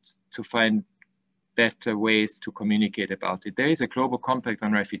we need to find better ways to communicate about it. There is a global compact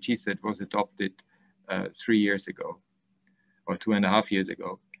on refugees that was adopted 3 years ago, or 2.5 years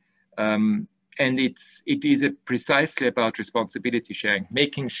ago. And it is precisely about responsibility sharing,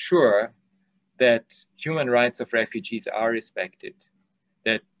 making sure that human rights of refugees are respected,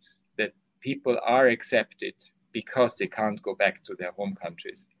 that people are accepted because they can't go back to their home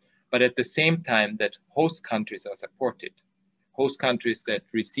countries. But at the same time, that host countries are supported, host countries that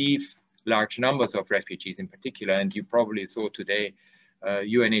receive large numbers of refugees in particular. And you probably saw today,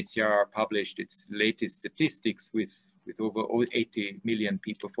 UNHCR published its latest statistics with over 80 million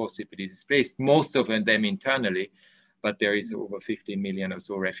people forcibly displaced, most of them internally, but there is over 15 million or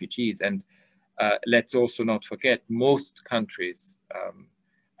so refugees. And let's also not forget, most countries,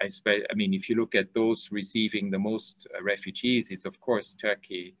 if you look at those receiving the most refugees, it's of course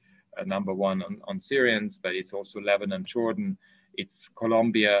Turkey, number one on Syrians, but it's also Lebanon, Jordan, it's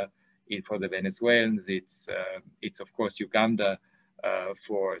Colombia for the Venezuelans, it's of course Uganda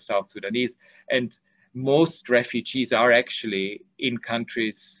for South Sudanese. And most refugees are actually in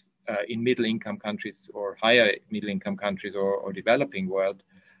countries, in middle-income countries or higher middle-income countries or developing world,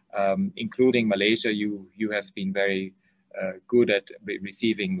 including Malaysia. You have been very good at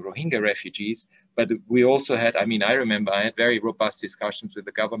receiving Rohingya refugees, but we also had, I remember I had very robust discussions with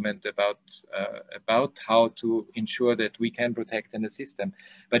the government about how to ensure that we can protect and assist them.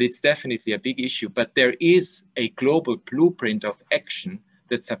 But it's definitely a big issue. But there is a global blueprint of action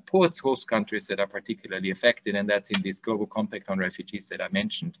that supports host countries that are particularly affected, and that's in this global compact on refugees that I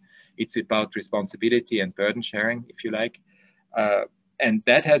mentioned. It's about responsibility and burden sharing, if you like. And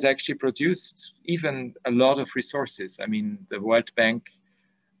that has actually produced even a lot of resources. The World Bank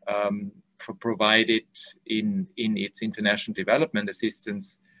provided in its international development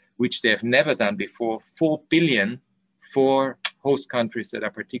assistance, which they have never done before, 4 billion for host countries that are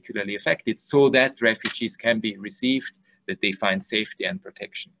particularly affected, so that refugees can be received, that they find safety and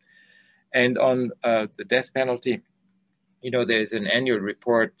protection. And on the death penalty, there's an annual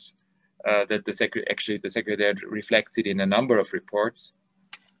report that the Secretary reflects it in a number of reports.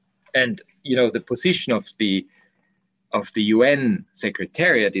 And, the position of the UN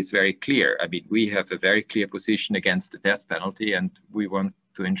Secretariat is very clear. We have a very clear position against the death penalty, and we want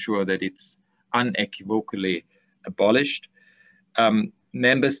to ensure that it's unequivocally abolished.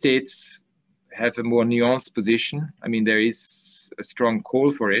 Member states have a more nuanced position. There is a strong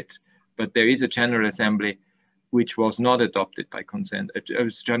call for it, but there is a General Assembly which was not adopted by consent, a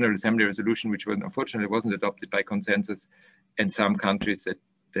General Assembly resolution which unfortunately wasn't adopted by consensus, and some countries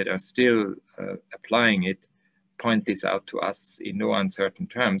that are still applying it point this out to us in no uncertain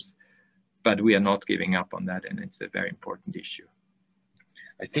terms, but we are not giving up on that, and it's a very important issue.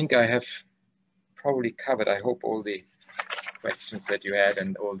 I think I have probably covered, I hope, all the questions that you had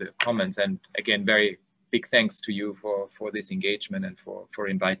and all the comments, and again, very big thanks to you for this engagement and for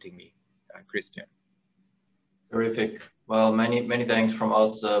inviting me, Christian. Terrific. Well, many thanks from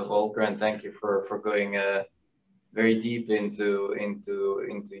us, Volker, and thank you for going very deep into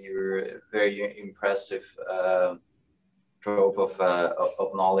your very impressive trove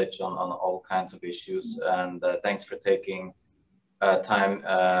of knowledge on all kinds of issues. And thanks for taking time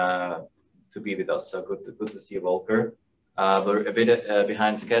be with us. So good to see you, Volker. We're a bit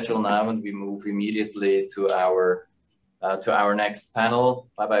behind schedule now, and we move immediately to our next panel.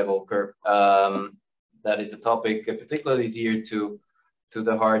 Bye-bye, Volker. That is a topic particularly dear to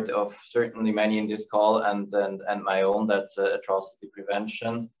the heart of certainly many in this call and my own. That's atrocity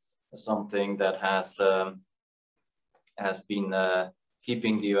prevention, something that has been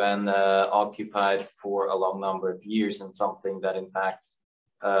keeping the UN occupied for a long number of years, and something that in fact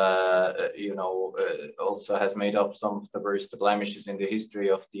also has made up some of the worst blemishes in the history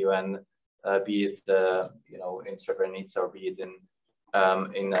of the UN, be it in Srebrenica or be it in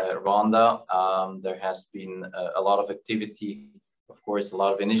Rwanda. There has been a lot of activity, of course, a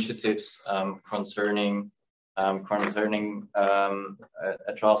lot of initiatives concerning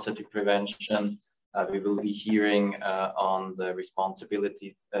atrocity prevention. We will be hearing on the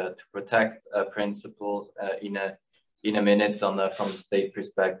responsibility to protect principles in a minute. From the state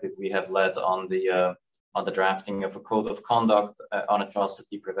perspective, we have led on the drafting of a code of conduct on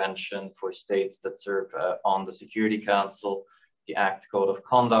atrocity prevention for states that serve on the Security Council, the ACT Code of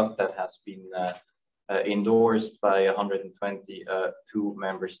Conduct that has been endorsed by 122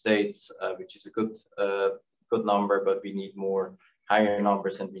 member states, which is a good number, but we need higher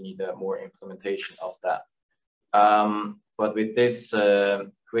numbers, and we need more implementation of that. But with this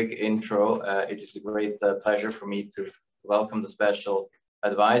quick intro, it is a great pleasure for me to welcome the special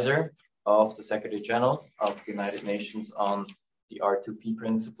advisor of the Secretary General of the United Nations on the R2P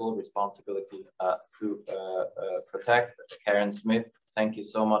principle, responsibility to protect, Karen Smith. Thank you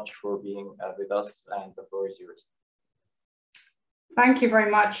so much for being with us, and the floor is yours. Thank you very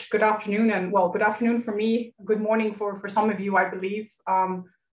much. Good afternoon, and well, good afternoon for me. Good morning for some of you, I believe.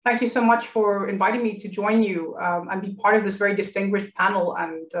 Thank you so much for inviting me to join you and be part of this very distinguished panel.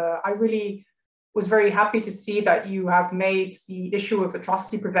 And I really was very happy to see that you have made the issue of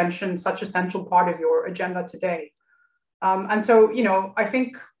atrocity prevention such a central part of your agenda today. And so, I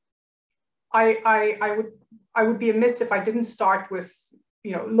think I would be amiss if I didn't start with,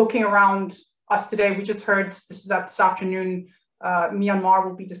 looking around us today. We just heard this afternoon, Myanmar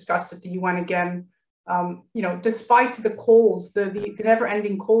will be discussed at the UN again. Despite the calls, the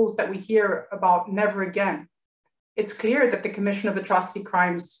never-ending calls that we hear about never again, it's clear that the commission of atrocity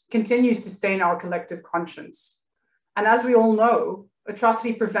crimes continues to stain our collective conscience. And as we all know,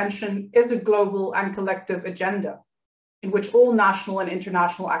 atrocity prevention is a global and collective agenda in which all national and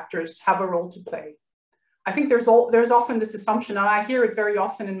international actors have a role to play. I think there's often this assumption, and I hear it very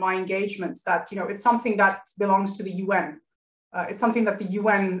often in my engagements, that it's something that belongs to the UN. It's something that the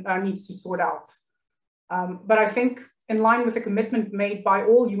UN needs to sort out. But I think in line with the commitment made by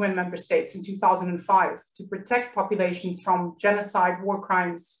all UN member states in 2005 to protect populations from genocide, war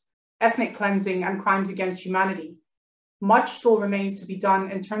crimes, ethnic cleansing, and crimes against humanity, much still remains to be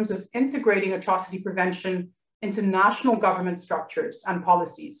done in terms of integrating atrocity prevention into national government structures and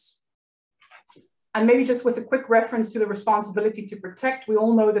policies. And maybe just with a quick reference to the responsibility to protect, we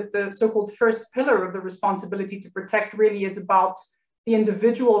all know that the so-called first pillar of the responsibility to protect really is about the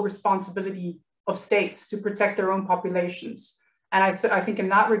individual responsibility of states to protect their own populations. And I think in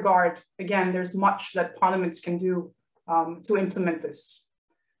that regard, again, there's much that parliaments can do to implement this.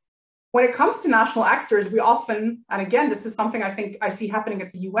 When it comes to national actors, we often, and again, this is something I think I see happening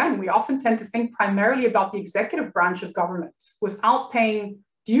at the UN, we often tend to think primarily about the executive branch of government without paying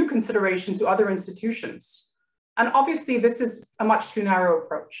due consideration to other institutions. And obviously, this is a much too narrow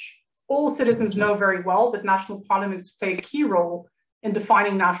approach. All citizens know very well that national parliaments play a key role in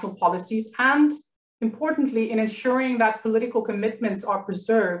defining national policies and, importantly, in ensuring that political commitments are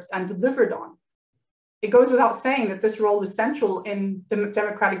preserved and delivered on. It goes without saying that this role is central in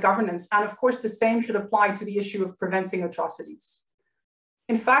democratic governance, and of course, the same should apply to the issue of preventing atrocities.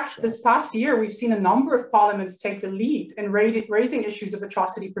 In fact, this past year, we've seen a number of parliaments take the lead in raising issues of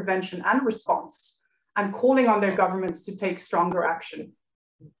atrocity prevention and response, and calling on their governments to take stronger action.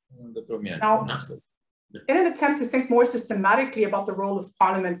 Now, in an attempt to think more systematically about the role of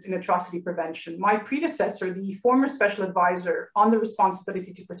parliaments in atrocity prevention, my predecessor, the former special advisor on the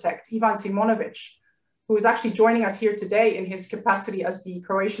responsibility to protect, Ivan Simonovic, who is actually joining us here today in his capacity as the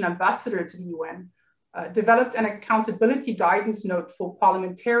Croatian ambassador to the UN, developed an accountability guidance note for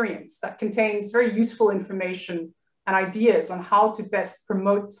parliamentarians that contains very useful information and ideas on how to best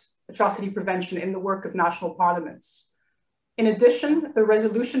promote atrocity prevention in the work of national parliaments. In addition, the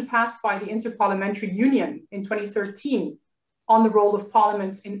resolution passed by the Interparliamentary Union in 2013 on the role of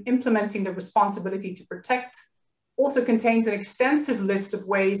parliaments in implementing the responsibility to protect also contains an extensive list of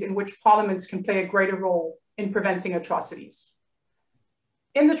ways in which parliaments can play a greater role in preventing atrocities.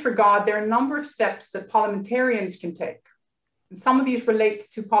 In this regard, there are a number of steps that parliamentarians can take. Some of these relate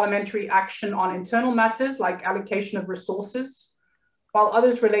to parliamentary action on internal matters like allocation of resources, while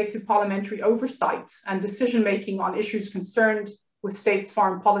others relate to parliamentary oversight and decision-making on issues concerned with states'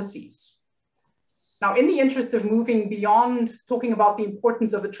 foreign policies. Now, in the interest of moving beyond talking about the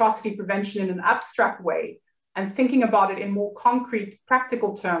importance of atrocity prevention in an abstract way and thinking about it in more concrete,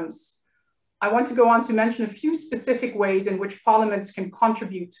 practical terms, I want to go on to mention a few specific ways in which parliaments can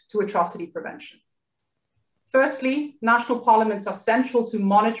contribute to atrocity prevention. Firstly, national parliaments are central to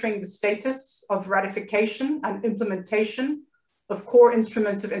monitoring the status of ratification and implementation of core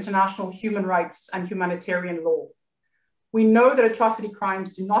instruments of international human rights and humanitarian law. We know that atrocity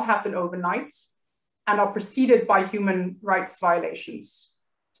crimes do not happen overnight and are preceded by human rights violations.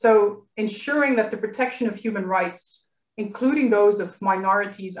 So ensuring that the protection of human rights, including those of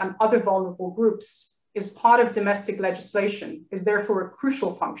minorities and other vulnerable groups, is part of domestic legislation is therefore a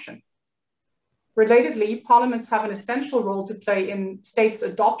crucial function. Relatedly, parliaments have an essential role to play in states'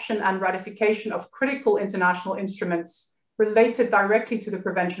 adoption and ratification of critical international instruments related directly to the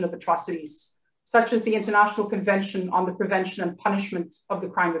prevention of atrocities, such as the International Convention on the Prevention and Punishment of the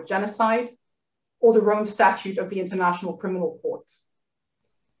Crime of Genocide, or the Rome Statute of the International Criminal Court.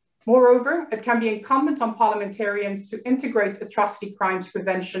 Moreover, it can be incumbent on parliamentarians to integrate atrocity crimes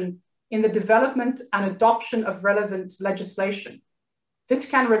prevention in the development and adoption of relevant legislation. This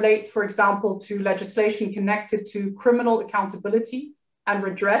can relate, for example, to legislation connected to criminal accountability and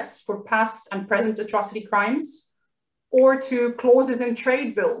redress for past and present atrocity crimes, or to clauses in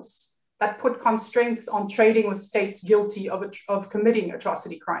trade bills that put constraints on trading with states guilty of committing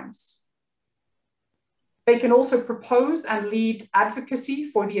atrocity crimes. They can also propose and lead advocacy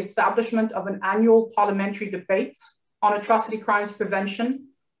for the establishment of an annual parliamentary debate on atrocity crimes prevention,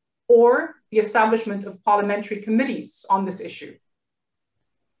 or the establishment of parliamentary committees on this issue.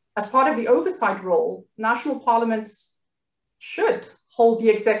 As part of the oversight role, national parliaments should hold the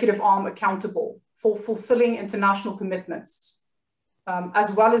executive arm accountable for fulfilling international commitments,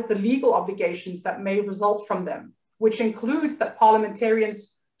 as well as the legal obligations that may result from them, which includes that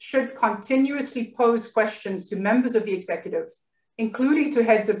parliamentarians should continuously pose questions to members of the executive, including to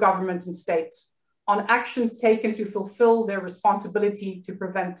heads of government and state, on actions taken to fulfill their responsibility to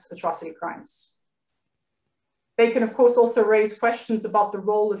prevent atrocity crimes. They can, of course, also raise questions about the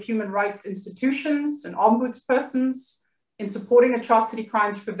role of human rights institutions and ombudspersons in supporting atrocity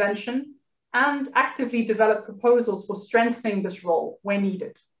crimes prevention, and actively develop proposals for strengthening this role where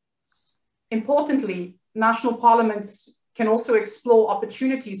needed. Importantly, national parliaments can also explore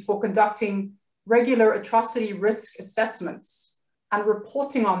opportunities for conducting regular atrocity risk assessments and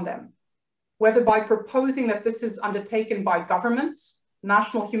reporting on them, whether by proposing that this is undertaken by government,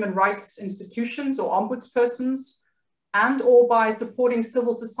 national human rights institutions or ombudspersons, and or by supporting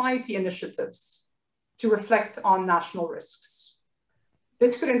civil society initiatives to reflect on national risks.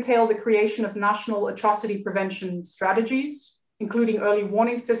 This could entail the creation of national atrocity prevention strategies, including early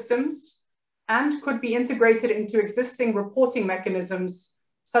warning systems, and could be integrated into existing reporting mechanisms,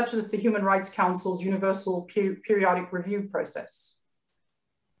 such as the Human Rights Council's Universal Periodic Review process.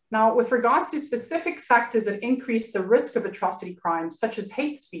 Now, with regards to specific factors that increase the risk of atrocity crimes, such as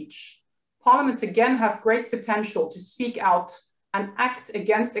hate speech, parliaments again have great potential to speak out and act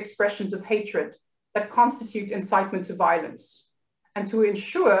against expressions of hatred that constitute incitement to violence, and to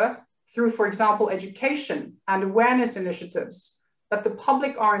ensure, through, for example, education and awareness initiatives, that the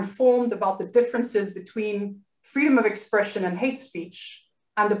public are informed about the differences between freedom of expression and hate speech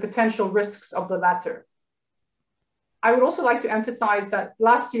and the potential risks of the latter. I would also like to emphasize that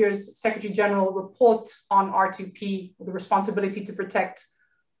last year's Secretary General report on R2P, the responsibility to protect,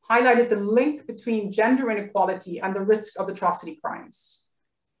 highlighted the link between gender inequality and the risks of atrocity crimes.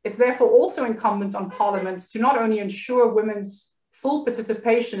 It's therefore also incumbent on parliaments to not only ensure women's full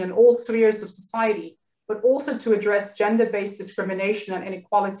participation in all spheres of society, but also to address gender-based discrimination and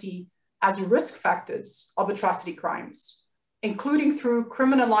inequality as risk factors of atrocity crimes, including through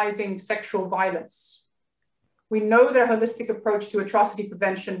criminalizing sexual violence. We know that a holistic approach to atrocity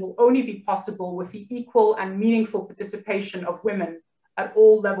prevention will only be possible with the equal and meaningful participation of women at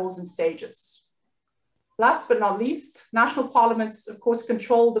all levels and stages. Last but not least, national parliaments, of course,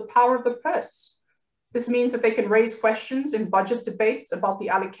 control the power of the purse. This means that they can raise questions in budget debates about the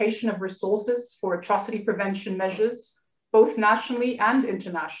allocation of resources for atrocity prevention measures, both nationally and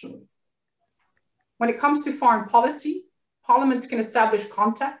internationally. When it comes to foreign policy, parliaments can establish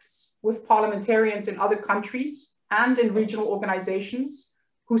contacts with parliamentarians in other countries and in regional organizations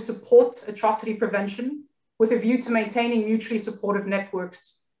who support atrocity prevention with a view to maintaining mutually supportive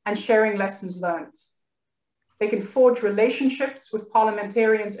networks and sharing lessons learned. They can forge relationships with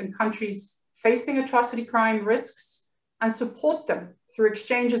parliamentarians in countries facing atrocity crime risks and support them through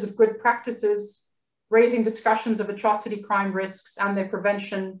exchanges of good practices, raising discussions of atrocity crime risks and their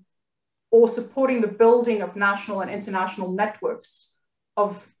prevention, or supporting the building of national and international networks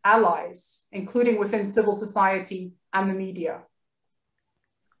of allies, including within civil society and the media.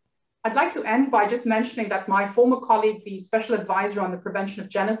 I'd like to end by just mentioning that my former colleague, the Special Advisor on the Prevention of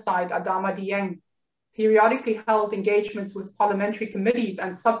Genocide, Adama Dieng, periodically held engagements with parliamentary committees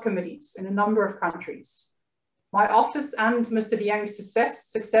and subcommittees in a number of countries. My office and Mr. Dieng's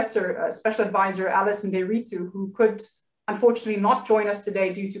successor, Special Advisor Alison Deritu, who could unfortunately not join us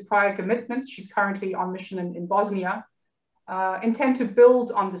today due to prior commitments, she's currently on mission in Bosnia, intend to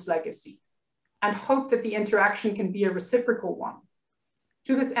build on this legacy and hope that the interaction can be a reciprocal one.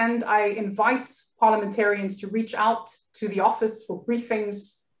 To this end, I invite parliamentarians to reach out to the office for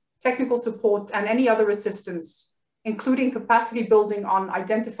briefings, technical support, and any other assistance, including capacity building on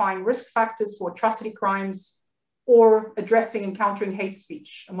identifying risk factors for atrocity crimes or addressing and countering hate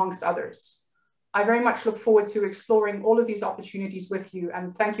speech, amongst others. I very much look forward to exploring all of these opportunities with you,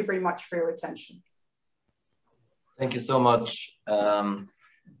 and thank you very much for your attention. Thank you so much,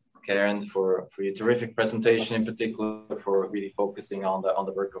 Karen, for your terrific presentation, in particular for really focusing on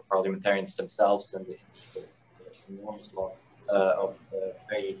the work of parliamentarians themselves and the enormous lot of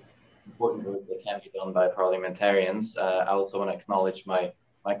very important work that can be done by parliamentarians. I also want to acknowledge my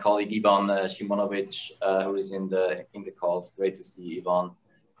colleague Ivan Shimonovic, who is in the call. It's great to see Ivan.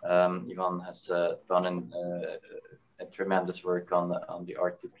 Ivan has done a tremendous work on the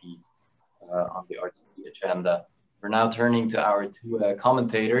R2P agenda. We're now turning to our two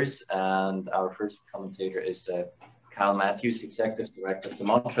commentators, and our first commentator is Kyle Matthews, Executive Director of the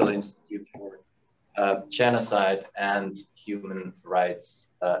Montreal Institute for Genocide and Human Rights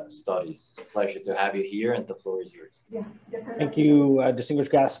Studies. It's a pleasure to have you here, and the floor is yours. Thank you,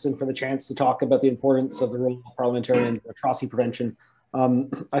 distinguished guests, and for the chance to talk about the importance of the role of parliamentarians in atrocity prevention.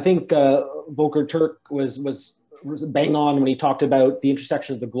 I think Volker Turk was bang on when he talked about the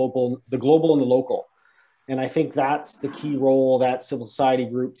intersection of the global and the local. And I think that's the key role that civil society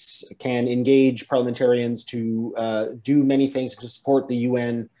groups can engage parliamentarians to do many things to support the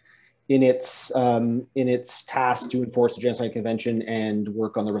UN in its task to enforce the Genocide Convention and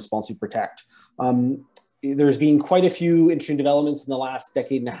work on the responsibility to protect. There's been quite a few interesting developments in the last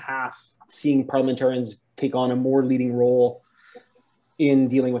decade and a half, seeing parliamentarians take on a more leading role in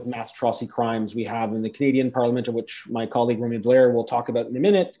dealing with mass atrocity crimes. We have in the Canadian Parliament, which my colleague Romeo Blair will talk about in a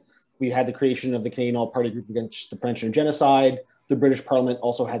minute. We had the creation of the Canadian All-Party Group Against the Prevention of Genocide. The British Parliament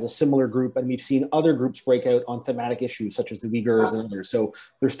also has a similar group, and we've seen other groups break out on thematic issues such as the Uyghurs and others. So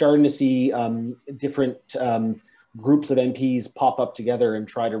they're starting to see different groups of MPs pop up together and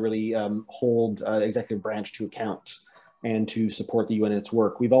try to really hold the executive branch to account and to support the UN in its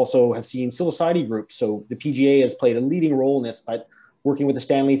work. We've also have seen civil society groups. So the PGA has played a leading role in this, but working with the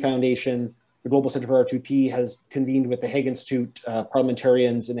Stanley Foundation, the Global Center for R2P has convened with the Hague Institute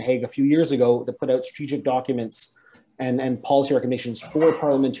parliamentarians in The Hague a few years ago that put out strategic documents and policy recommendations for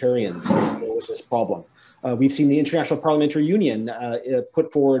parliamentarians to deal with this problem. We've seen the International Parliamentary Union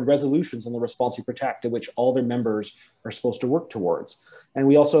put forward resolutions on the responsibility to protect, which all their members are supposed to work towards. And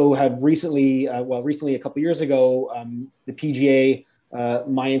we also have recently, recently a couple of years ago, the PGA,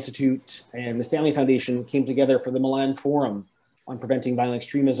 my institute, and the Stanley Foundation came together for the Milan Forum on preventing violent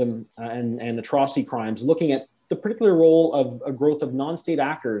extremism and atrocity crimes, looking at the particular role of a growth of non-state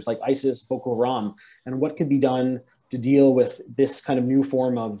actors like ISIS, Boko Haram, and what could be done to deal with this kind of new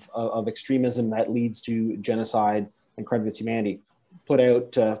form of extremism that leads to genocide and crime against humanity. Put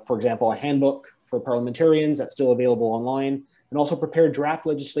out, for example, a handbook for parliamentarians that's still available online, and also prepared draft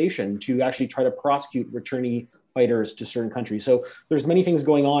legislation to actually try to prosecute returnee fighters to certain countries. So there's many things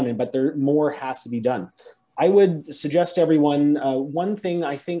going on, but more has to be done. I would suggest to everyone, one thing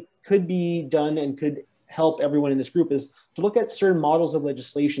I think could be done and could help everyone in this group is to look at certain models of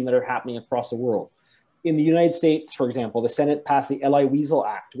legislation that are happening across the world. In the United States, for example, the Senate passed the Eli Wiesel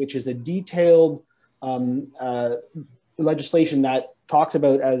Act, which is a detailed legislation that talks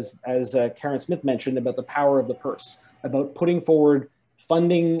about, as Karen Smith mentioned, about the power of the purse, about putting forward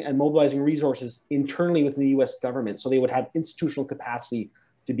funding and mobilizing resources internally within the US government so they would have institutional capacity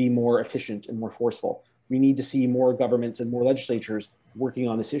to be more efficient and more forceful. We need to see more governments and more legislatures working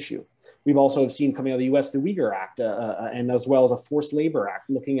on this issue. We've also seen coming out of the US, the Uyghur Act, and as well as a Forced Labor Act,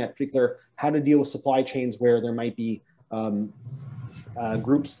 looking at particular how to deal with supply chains where there might be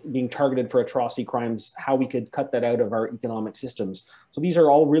groups being targeted for atrocity crimes, how we could cut that out of our economic systems. So these are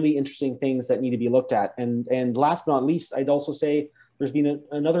all really interesting things that need to be looked at. And last but not least, I'd also say there's been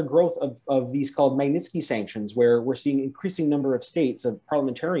another growth of these called Magnitsky sanctions, where we're seeing increasing number of states, of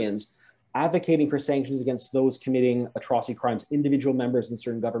parliamentarians, advocating for sanctions against those committing atrocity crimes, individual members in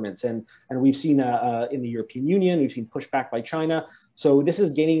certain governments. And we've seen in the European Union, we've seen pushback by China. So this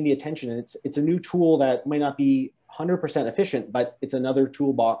is gaining the attention, and it's a new tool that might not be 100% efficient, but it's another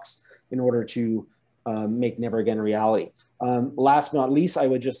toolbox in order to make never again a reality. Last but not least, I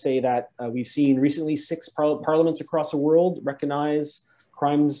would just say that we've seen recently 6 parliaments across the world recognize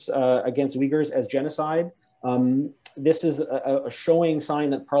crimes against Uyghurs as genocide. This is a showing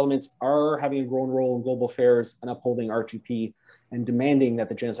sign that parliaments are having a growing role in global affairs and upholding R2P and demanding that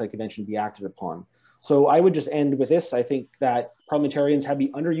the Genocide Convention be acted upon. So I would just end with this. I think that parliamentarians have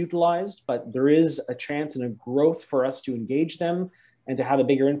been underutilized, but there is a chance and a growth for us to engage them and to have a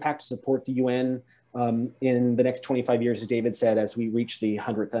bigger impact to support the UN in the next 25 years, as David said, as we reach the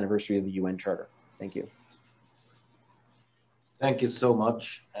 100th anniversary of the UN Charter. Thank you. Thank you so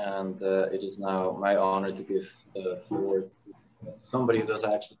much. And it is now my honor to give the floor to somebody who does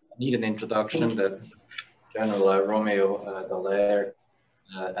actually need an introduction. That's General Romeo Dallaire,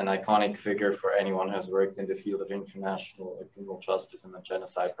 an iconic figure for anyone who has worked in the field of international criminal justice and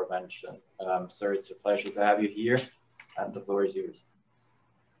genocide prevention. Sir, it's a pleasure to have you here, and the floor is yours.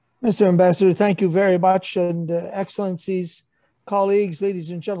 Mr. Ambassador, thank you very much, and Excellencies, colleagues,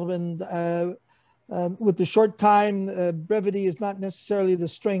 ladies and gentlemen. With the short time, brevity is not necessarily the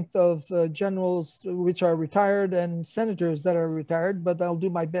strength of generals which are retired and senators that are retired, but I'll do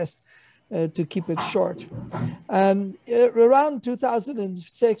my best to keep it short. Around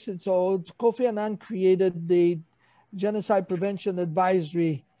 2006 and so, Kofi Annan created the Genocide Prevention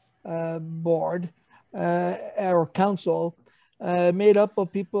Advisory Board or Council, made up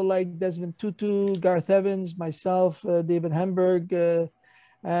of people like Desmond Tutu, Garth Evans, myself, David Hemberg,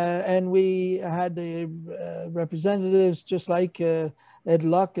 and we had the representatives just like Ed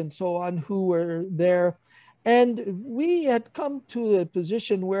Luck and so on who were there. And we had come to a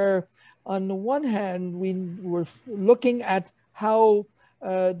position where on the one hand, we were looking at how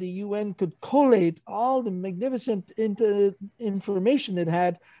the UN could collate all the magnificent information it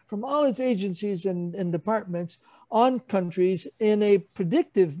had from all its agencies and departments on countries in a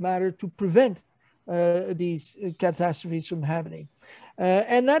predictive manner to prevent these catastrophes from happening.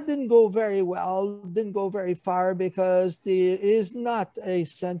 And that didn't go very well, didn't go very far, because there is not a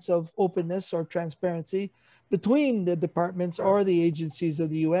sense of openness or transparency between the departments or the agencies of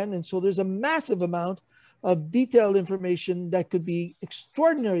the UN. And so there's a massive amount of detailed information that could be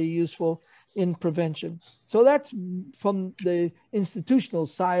extraordinarily useful in prevention. So that's from the institutional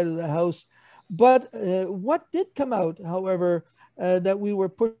side of the house. But what did come out, however, that we were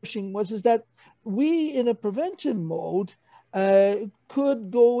pushing is that we, in a prevention mode,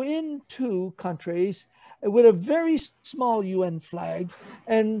 could go into countries with a very small UN flag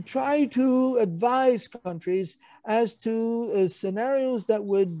and try to advise countries as to scenarios that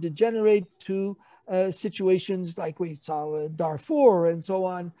would degenerate to situations like we saw Darfur and so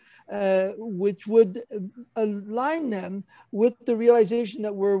on, which would align them with the realization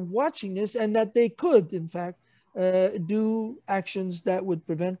that we're watching this and that they could, in fact, do actions that would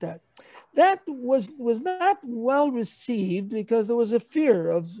prevent that. That was not well received because there was a fear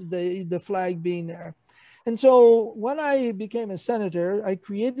of the flag being there. And so when I became a senator, I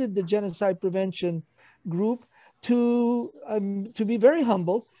created the Genocide Prevention Group to be very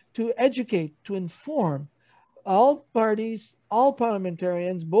humble, to educate, to inform all parties, all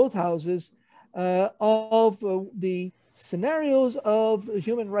parliamentarians, both houses, of the scenarios of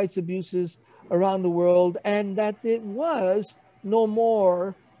human rights abuses around the world, and that it was no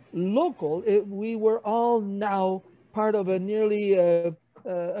more local. We were all now part of a nearly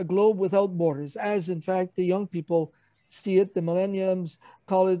a globe without borders, as in fact the young people see it. The millenniums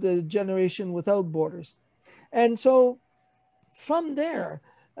call it a generation without borders. And so from there,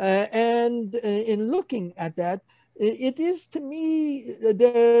 and in looking at that, it is, to me,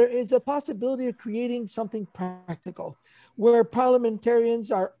 there is a possibility of creating something practical where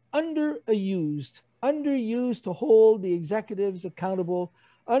parliamentarians are underused to hold the executives accountable,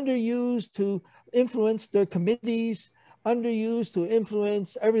 underused to influence their committees, underused to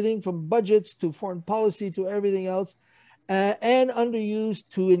influence everything from budgets to foreign policy to everything else, and underused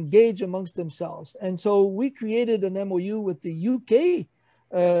to engage amongst themselves. And so we created an MOU with the UK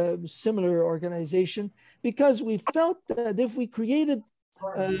similar organization, because we felt that if we created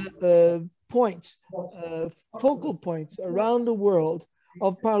points, focal points around the world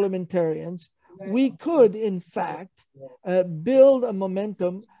of parliamentarians, we could, in fact, build a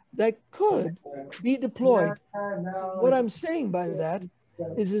momentum that could be deployed. What I'm saying by that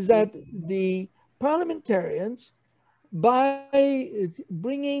is that the parliamentarians, by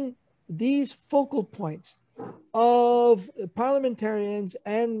bringing these focal points of parliamentarians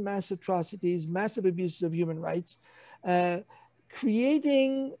and mass atrocities, massive abuses of human rights,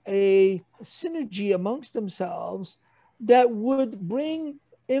 creating a synergy amongst themselves that would bring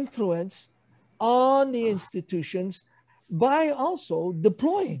influence on the institutions by also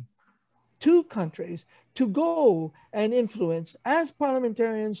deploying to countries to go and influence as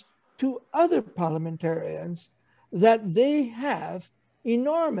parliamentarians to other parliamentarians that they have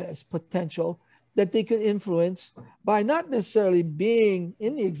enormous potential that they could influence by not necessarily being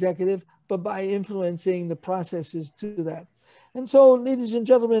in the executive, but by influencing the processes to that. And so, ladies and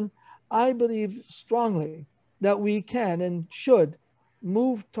gentlemen, I believe strongly that we can and should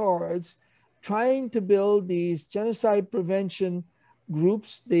move towards trying to build these genocide prevention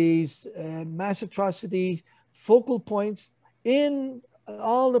groups, these mass atrocity focal points in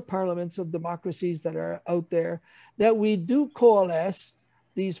all the parliaments of democracies that are out there, that we do coalesce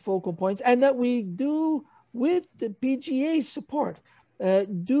these focal points, and that we do, with the PGA support,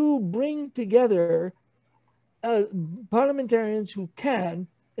 do bring together parliamentarians who can,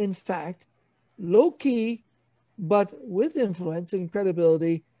 in fact, low-key, but with influence and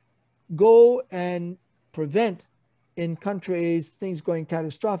credibility, go and prevent in countries things going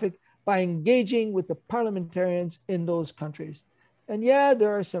catastrophic by engaging with the parliamentarians in those countries. And yeah,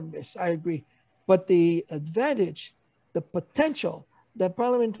 there are some risks, I agree, but the advantage, the potential that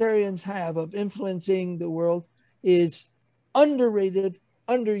parliamentarians have of influencing the world is underrated,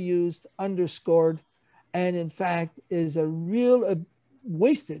 underused, underscored, and in fact is a real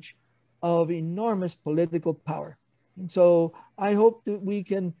wastage of enormous political power. And so I hope that we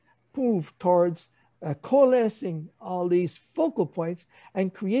can move towards coalescing all these focal points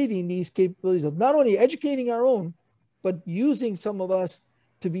and creating these capabilities of not only educating our own, but using some of us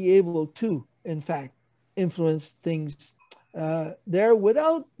to be able to, in fact, influence things there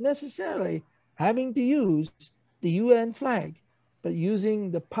without necessarily having to use the UN flag, but using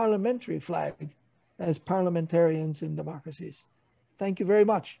the parliamentary flag as parliamentarians in democracies. Thank you very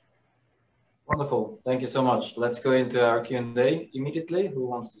much. Wonderful. Thank you so much. Let's go into our Q&A immediately. Who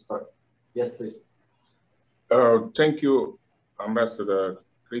wants to start? Yes, please. Thank you, Ambassador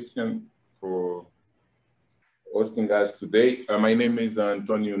Christian, for hosting us today. My name is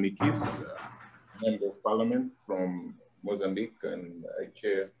Antonio Nikis, Member of Parliament from Mozambique, and I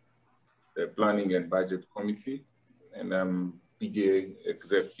chair the Planning and Budget Committee, and I'm PGA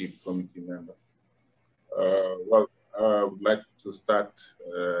Executive Committee member. Well, I would like to start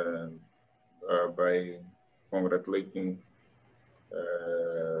by congratulating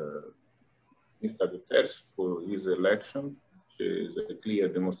Mr. Guterres for his election, which is a clear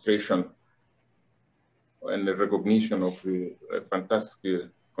demonstration and a recognition of a fantastic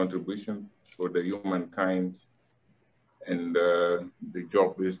contribution for the humankind and the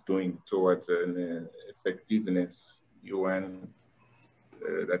job he's doing towards an effectiveness UN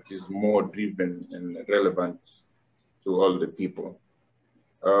that is more driven and relevant to all the people.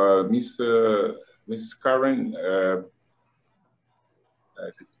 Ms. Karen, the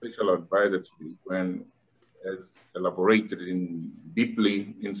special advisor to the UN, has elaborated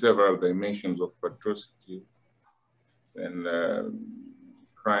deeply in several dimensions of atrocity and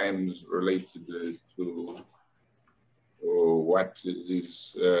crimes related to what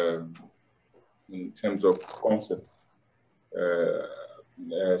is, in terms of concept,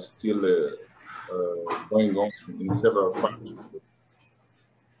 still going on in several parts.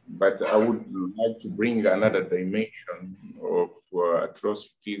 But I would like to bring another dimension of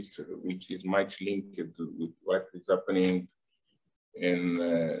atrocities, which is much linked with what is happening in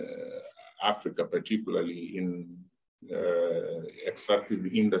Africa, particularly in extractive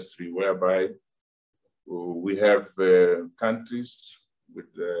industry, whereby we have countries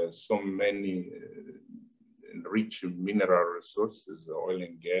with so many rich mineral resources, oil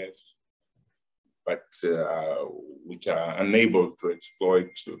and gas, but which are unable to exploit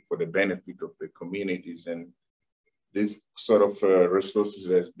for the benefit of the communities. And this sort of resources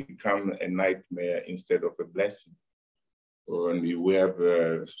has become a nightmare instead of a blessing. And we have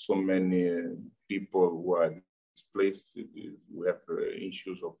so many people who are displaced. We have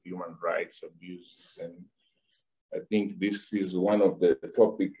issues of human rights abuse. And I think this is one of the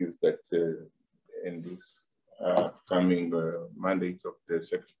topics that in this coming mandate of the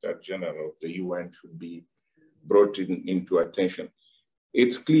Secretary General of the UN should be brought into attention.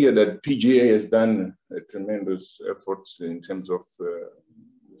 It's clear that PGA has done tremendous efforts in terms of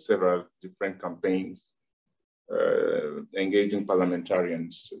several different campaigns, engaging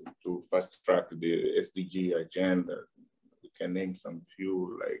parliamentarians to fast track the SDG agenda. We can name some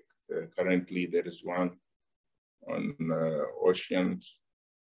few, like currently there is one on oceans,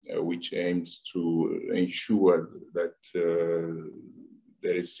 which aims to ensure that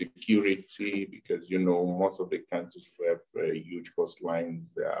there is security, because, you know, most of the countries who have huge coastlines,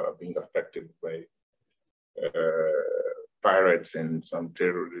 they are being affected by pirates and some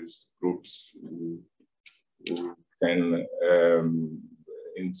terrorist groups who can,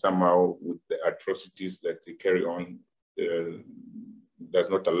 in somehow with the atrocities that they carry on, does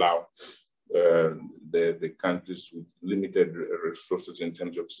not allow the countries with limited resources in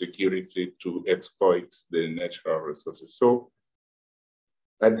terms of security to exploit the natural resources. So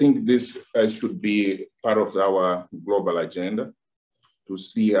I think this should be part of our global agenda, to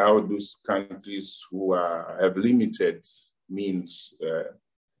see how those countries who have limited means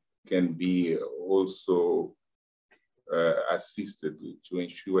can be also assisted to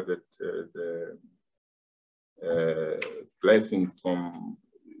ensure that the blessing from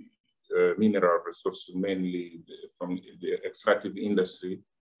mineral resources, mainly from the extractive industry,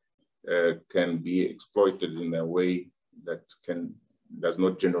 can be exploited in a way that does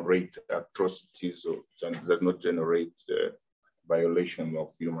not generate atrocities or does not generate violation of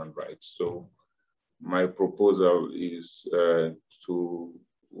human rights. So my proposal is to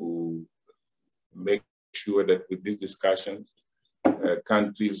make sure that with these discussions,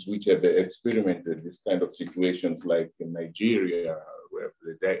 countries which have experimented this kind of situations, like in Nigeria, where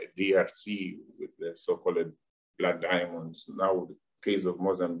the DRC with the so-called blood diamonds, now the case of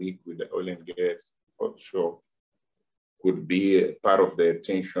Mozambique with the oil and gas offshore, could be a part of the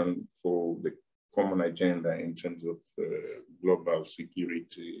attention for the common agenda in terms of global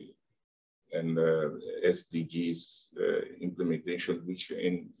security and SDGs implementation, which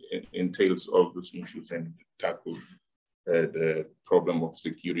entails all those issues and tackle the problem of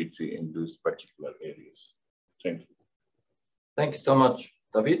security in those particular areas. Thank you. Thank you so much.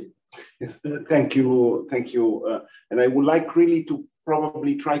 David? Yes, thank you. And I would like really to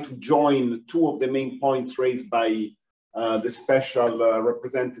probably try to join two of the main points raised by the Special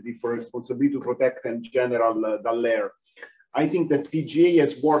Representative for Responsibility to Protect and General Dallaire. I think that PGA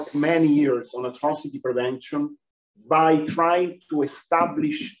has worked many years on atrocity prevention by trying to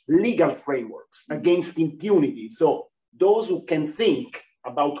establish legal frameworks against impunity. So those who can think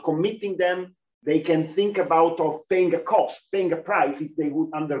about committing them, they can think about paying a cost, paying a price if they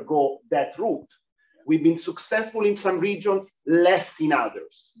would undergo that route. We've been successful in some regions, less in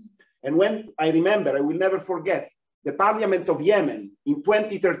others. And when I remember, I will never forget, the Parliament of Yemen in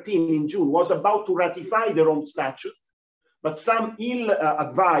 2013 in June was about to ratify their own statute, but some ill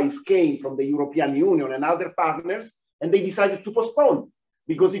advice came from the European Union and other partners, and they decided to postpone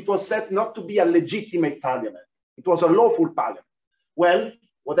because it was said not to be a legitimate parliament. It was a lawful parliament. Well,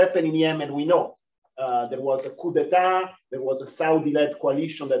 what happened in Yemen, we know. There was a coup d'etat, there was a Saudi-led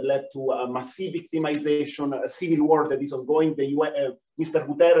coalition that led to a massive victimization, a civil war that is ongoing. The UN, Mr.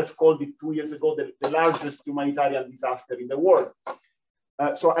 Guterres called it 2 years ago the largest humanitarian disaster in the world.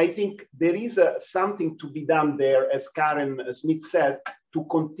 So I think there is something to be done there, as Karen Smith said, to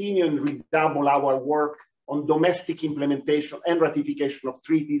continue and redouble our work on domestic implementation and ratification of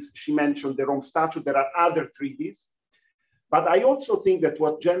treaties. She mentioned the Rome Statute. There are other treaties. But I also think that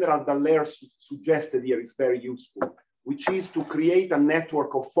what General Dallaire suggested here is very useful, which is to create a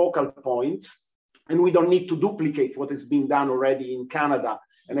network of focal points. And we don't need to duplicate what has been done already in Canada.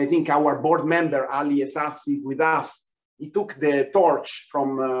 And I think our board member, Ali Essassi, is with us. He took the torch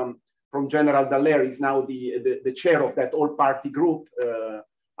from General Dallaire. He's now the chair of that all-party group.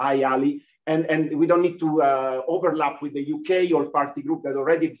 Hi, Ali. And we don't need to overlap with the UK all-party group that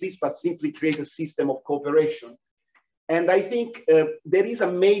already exists, but simply create a system of cooperation. And I think there is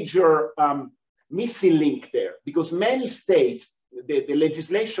a major missing link there, because many states, the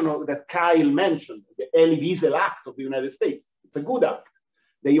legislation that Kyle mentioned, the Elie Wiesel Act of the United States, it's a good act.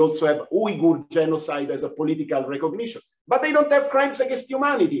 They also have Uyghur genocide as a political recognition, but they don't have crimes against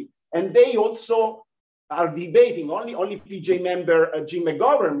humanity. And they also are debating, only PJ member Jim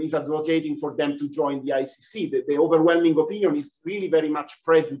McGovern is advocating for them to join the ICC. The overwhelming opinion is really very much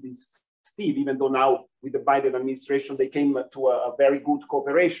prejudiced, Steve, even though now with the Biden administration, they came to a very good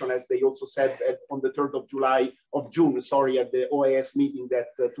cooperation, as they also said on the 3rd of June, at the OAS meeting that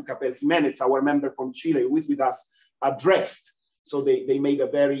Tucapel Jimenez, our member from Chile, who is with us, addressed. So they made a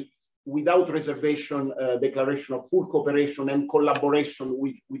very, without reservation, declaration of full cooperation and collaboration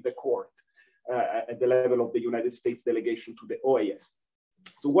with the court at the level of the United States delegation to the OAS.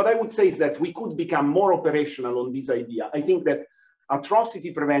 So what I would say is that we could become more operational on this idea. I think that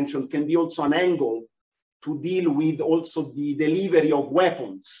atrocity prevention can be also an angle to deal with also the delivery of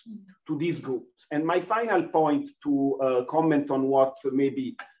weapons to these groups. And my final point to comment on what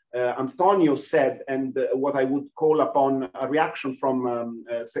maybe Antonio said, and what I would call upon a reaction from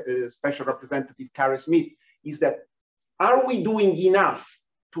Special Representative Carrie Smith, is that are we doing enough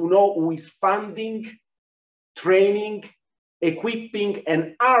to know who is funding, training, equipping,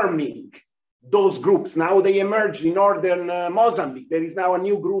 and arming those groups? Now they emerged in northern Mozambique. There is now a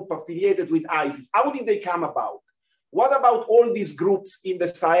new group affiliated with ISIS. How did they come about? What about all these groups in the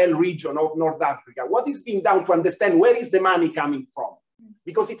Sahel region of North Africa? What is being done to understand where is the money coming from?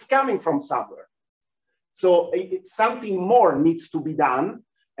 Because it's coming from somewhere. So something more needs to be done.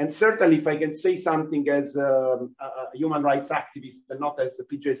 And certainly, if I can say something as a human rights activist and not as the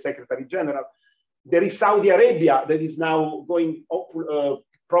PGA Secretary General, there is Saudi Arabia that is now going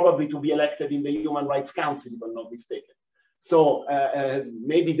probably to be elected in the Human Rights Council, if I'm not mistaken. So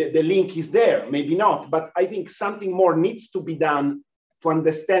maybe the link is there, maybe not. But I think something more needs to be done to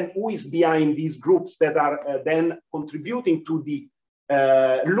understand who is behind these groups that are then contributing to the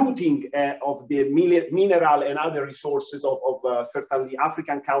looting of the mineral and other resources of certainly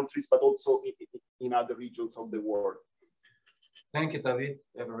African countries, but also in other regions of the world. Thank you, David.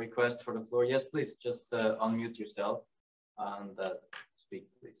 We have a request for the floor. Yes, please, just unmute yourself and speak,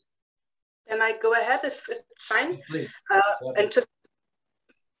 please. Can I go ahead if it's fine? Please. And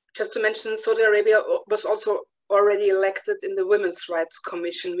just to mention, Saudi Arabia was also already elected in the Women's Rights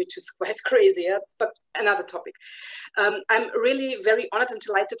Commission, which is quite crazy, yeah? But another topic. I'm really very honored and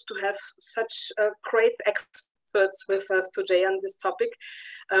delighted to have such great experts with us today on this topic,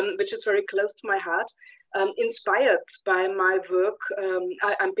 which is very close to my heart. Inspired by my work,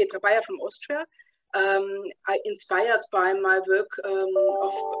 I'm Petra Bayer from Austria. Inspired by my work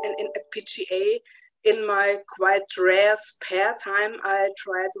at PGA. In my quite rare spare time, I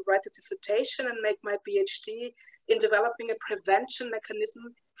tried to write a dissertation and make my PhD in developing a prevention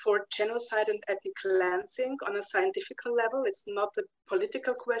mechanism for genocide and ethnic cleansing on a scientific level. It's not a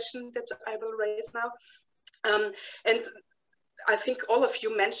political question that I will raise now. And I think all of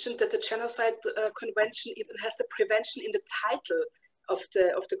you mentioned that the Genocide Convention even has the prevention in the title of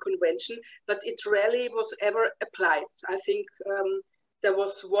the convention, but it rarely was ever applied. I think there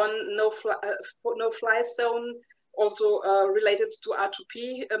was one no-fly zone also related to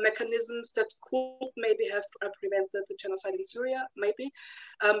R2P mechanisms that could maybe have prevented the genocide in Syria, maybe,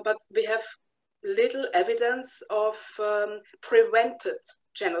 but we have little evidence of prevented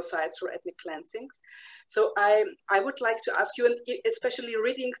genocides or ethnic cleansings. So I would like to ask you, and especially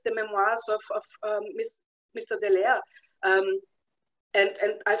reading the memoirs of Mr. Dallaire, and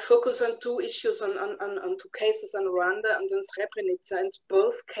I focus on two issues, on two cases, on Rwanda and on Srebrenica, and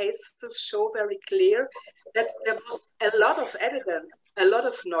both cases show very clear that there was a lot of evidence, a lot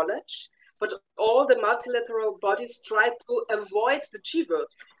of knowledge, but all the multilateral bodies tried to avoid the G word,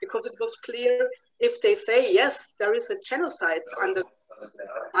 because it was clear if they say, yes, there is a genocide under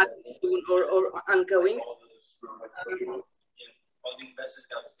or ongoing.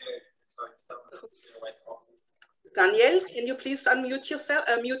 Daniel, can you please unmute yourself?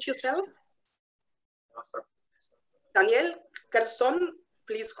 Mute yourself. Daniel Garson,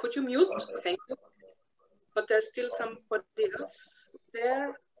 please, could you mute? Thank you. But there's still somebody else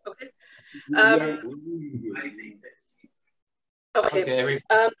there. Okay. Okay.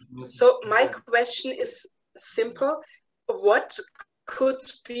 So my question is simple. What could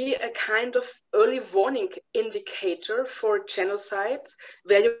be a kind of early warning indicator for genocides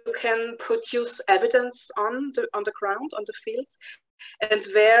where you can produce evidence on the ground, on the fields, and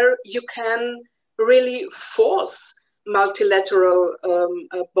where you can really force multilateral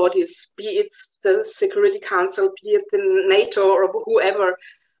bodies, be it the Security Council, be it the NATO or whoever,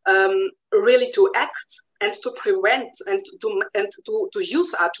 really to act and to prevent and to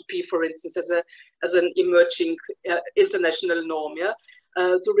use R2P, for instance, as an emerging international norm, yeah,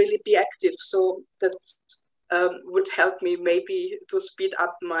 to really be active. So that would help me maybe to speed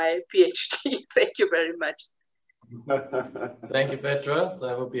up my PhD. Thank you very much. Thank you, Petra.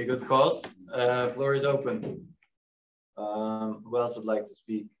 That would be a good cause. Floor is open. Who else would like to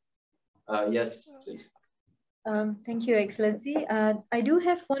speak? Yes, please. Thank you, Excellency. I do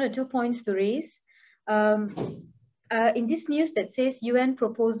have 1 or 2 points to raise. In this news that says UN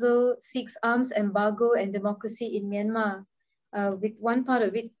proposal seeks arms embargo and democracy in Myanmar, with one part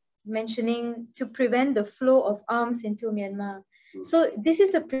of it mentioning to prevent the flow of arms into Myanmar. So this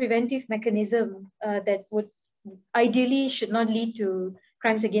is a preventive mechanism that would ideally should not lead to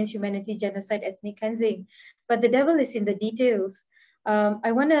crimes against humanity, genocide, ethnic cleansing. But the devil is in the details.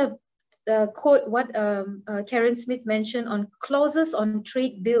 I want to quote what Karen Smith mentioned on clauses on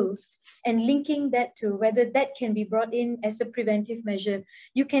trade bills and linking that to whether that can be brought in as a preventive measure.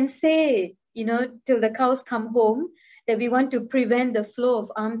 You can say, you know, till the cows come home, that we want to prevent the flow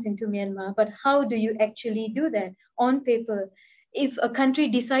of arms into Myanmar, but how do you actually do that on paper? If a country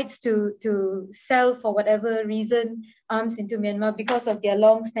decides to sell for whatever reason arms into Myanmar because of their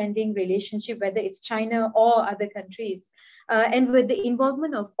long-standing relationship, whether it's China or other countries, and with the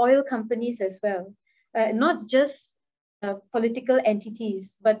involvement of oil companies as well, not just political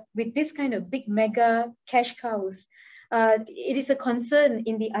entities, but with this kind of big mega cash cows, it is a concern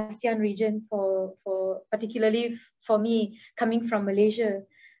in the ASEAN region for particularly for me, coming from Malaysia.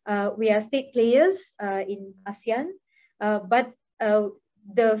 We are state players in ASEAN, but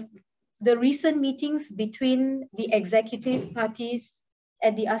the recent meetings between the executive parties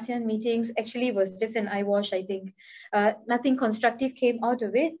at the ASEAN meetings actually was just an eyewash, I think. Nothing constructive came out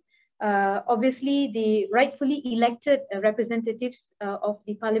of it. Obviously, the rightfully elected representatives of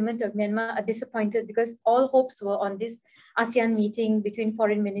the Parliament of Myanmar are disappointed because all hopes were on this ASEAN meeting between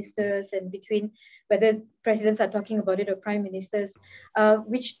foreign ministers and between whether presidents are talking about it or prime ministers,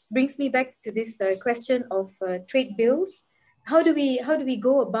 which brings me back to this question of trade bills. How do we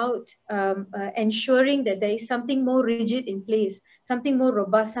go about ensuring that there is something more rigid in place, something more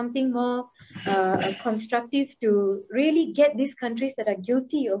robust, something more constructive to really get these countries that are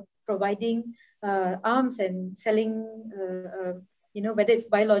guilty of providing arms and selling, whether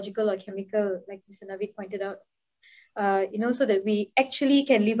it's biological or chemical, like Mr. Navid pointed out, so that we actually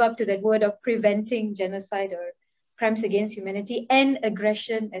can live up to that word of preventing genocide or crimes against humanity and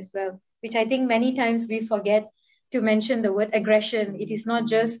aggression as well, which I think many times we forget to mention the word aggression. It is not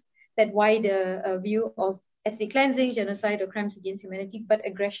just that wide view of ethnic cleansing, genocide, or crimes against humanity, but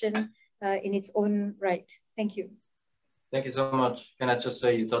aggression in its own right. Thank you. Thank you so much. Can I just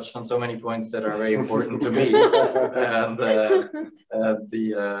say you touched on so many points that are very important to me, and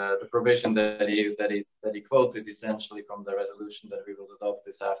the provision that he quoted essentially from the resolution that we will adopt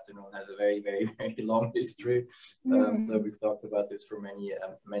this afternoon has a very, very, very long history. So we've talked about this for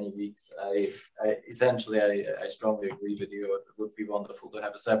many weeks. I strongly agree with you. It would be wonderful to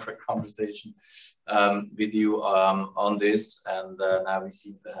have a separate conversation with you on this. And now we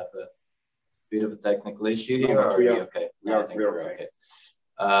seem to have a bit of a technical issue here. Are we okay? I think we're okay.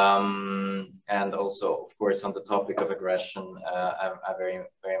 And also, of course, on the topic of aggression, I very,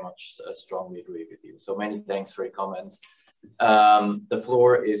 very much strongly agree with you. So many thanks for your comments. The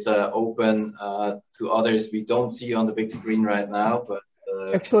floor is open to others we don't see on the big screen right now, but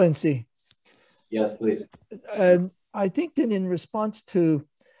Excellency. Yes, please. I think that in response to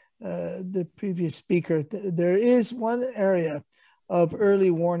the previous speaker, there is one area of early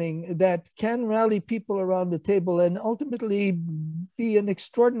warning that can rally people around the table and ultimately be an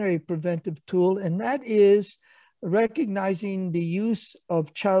extraordinary preventive tool, and that is recognizing the use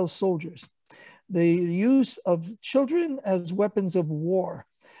of child soldiers, the use of children as weapons of war.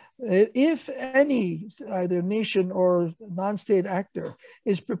 If any, either nation or non-state actor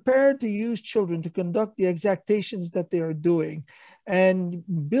is prepared to use children to conduct the exactions that they are doing and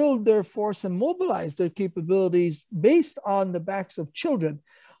build their force and mobilize their capabilities based on the backs of children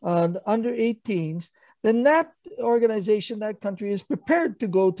under 18s, then that organization, that country is prepared to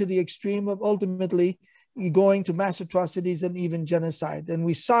go to the extreme of ultimately going to mass atrocities and even genocide. And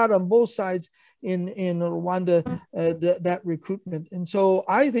we saw it on both sides in Rwanda, that recruitment. And so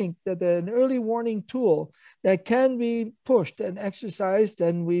I think that an early warning tool that can be pushed and exercised,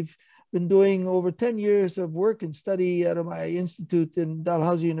 and we've been doing over 10 years of work and study at my institute in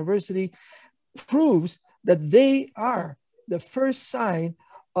Dalhousie University, proves that they are the first sign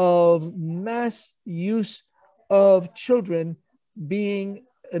of mass use of children being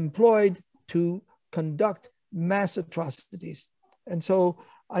employed to conduct mass atrocities. And so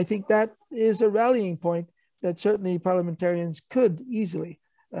I think that is a rallying point that certainly parliamentarians could easily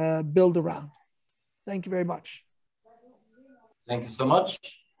build around. Thank you very much. Thank you so much.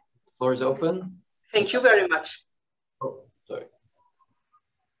 The floor is open. Thank you very much. Oh, sorry.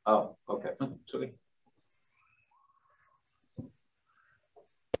 Oh, okay. Sorry.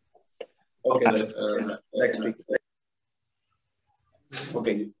 Okay, next week.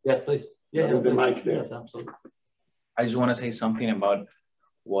 Okay. Yes, please. Yeah, the mic there. Yes, absolutely. I just want to say something about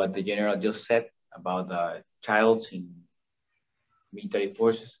what the general just said about the child in military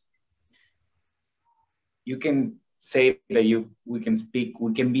forces. You can say that we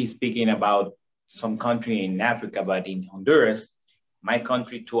can be speaking about some country in Africa, but in Honduras, my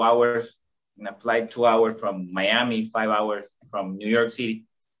country, 2 hours in a flight, 2 hours from Miami, 5 hours from New York City.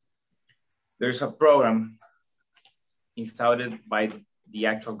 There's a program installed by the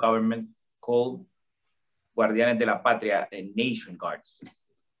actual government called Guardianes de la Patria and Nation Guards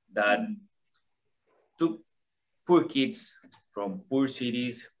that took poor kids from poor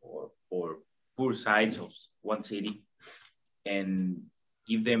cities or poor sides of one city and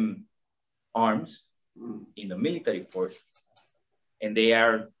give them arms in the military force. And they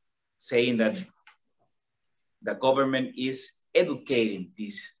are saying that the government is educating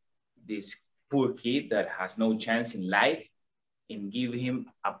this poor kid that has no chance in life and give him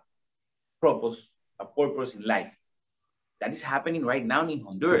a purpose in life. That is happening right now in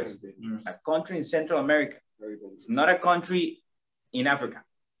Honduras, a country in Central America. It's not a country in Africa.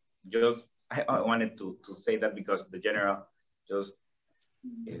 Just, I wanted to say that because the general just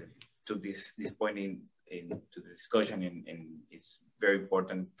took this point into the discussion, and it's very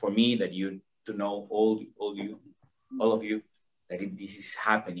important for me that you to know all of you that this is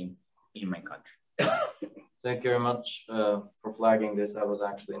happening in my country. Thank you very much for flagging this. I was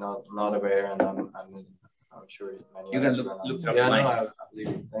actually not aware, and I'm sure many you can look up. Yeah, no,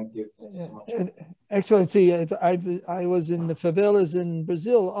 absolutely. Thank you. Thank you so much. Excellency, I was in the favelas in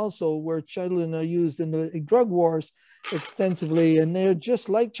Brazil also, where children are used in the drug wars extensively, and they're just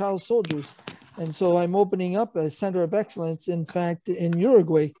like child soldiers. And so I'm opening up a center of excellence, in fact, in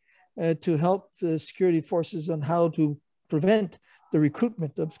Uruguay, to help the security forces on how to prevent the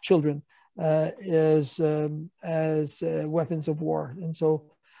recruitment of children as weapons of war. And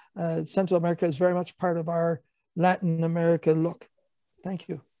so Central America is very much part of our Latin America look. Thank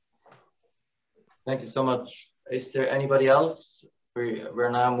you. Thank you so much. Is there anybody else?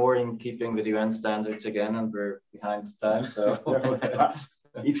 We're now more in keeping with UN standards again, and we're behind time. So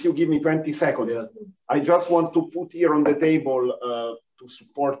if you give me 20 seconds, yes. I just want to put here on the table to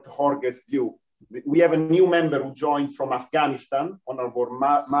support Jorge's view. We have a new member who joined from Afghanistan, Honorable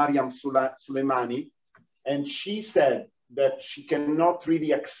Mariam Soleimani, and she said that she cannot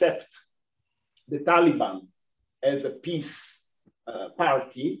really accept the Taliban as a peace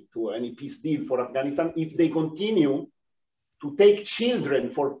party to any peace deal for Afghanistan if they continue to take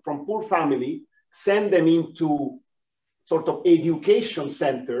children from poor family, send them into sort of education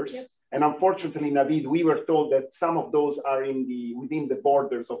centers. Yep. And unfortunately, Navid, we were told that some of those are within the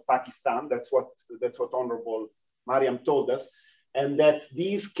borders of Pakistan. That's what Honorable Mariam told us, and that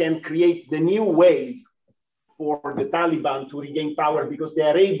these can create the new wave for the Taliban to regain power, because they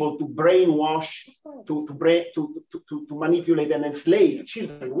are able to brainwash, to manipulate and enslave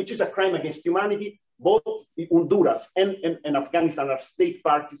children, which is a crime against humanity. Both Honduras and Afghanistan are state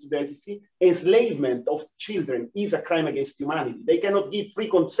parties to the ICC. Enslavement of children is a crime against humanity. They cannot give free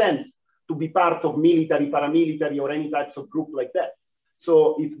consent to be part of military, paramilitary, or any types of group like that.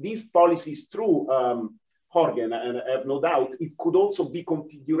 So if this policy is true, Jorge, and I have no doubt, it could also be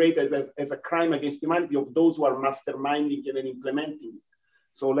configured as a crime against humanity of those who are masterminding and implementing it.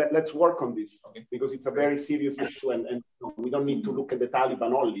 So let's work on this, because it's a very serious issue, and we don't need to look at the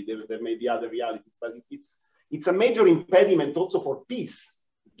Taliban only. There may be other realities, but it's a major impediment also for peace.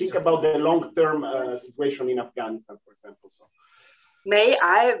 Think about the long-term situation in Afghanistan, for example. So. May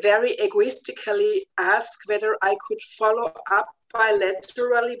I very egoistically ask whether I could follow up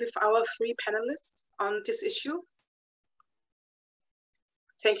bilaterally with our three panelists on this issue?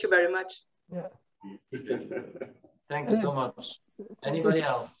 Thank you very much. Yeah. Thank you so much. Anybody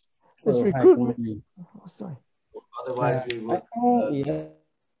else? It's recruitment. Oh, sorry. Otherwise, we would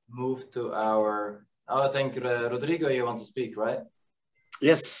move to our. Oh, I think Rodrigo, you want to speak, right?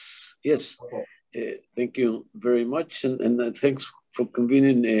 Yes. Okay. Thank you very much, and thanks for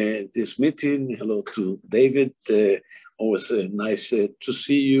convening this meeting. Hello to David. Always nice to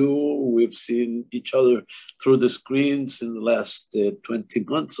see you. We've seen each other through the screens in the last 20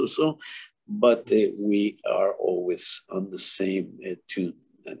 months or so, but we are always on the same tune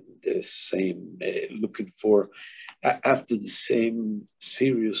and the same looking for after the same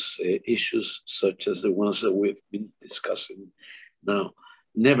serious issues such as the ones that we've been discussing now.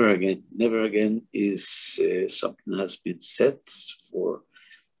 Never again is something that has been said for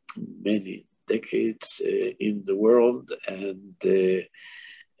many decades in the world, and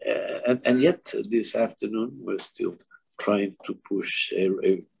yet this afternoon we're still trying to push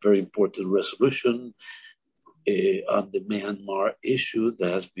a very important resolution on the Myanmar issue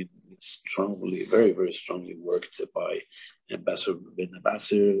that has been strongly, very, very strongly worked by Ambassador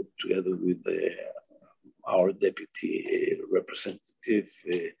Benabasser together with our deputy representative,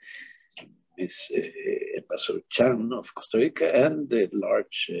 Ms. Ambassador Chan of Costa Rica, and the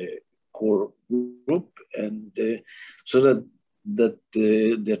large core group, and so that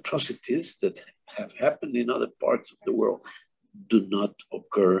the atrocities that have happened in other parts of the world do not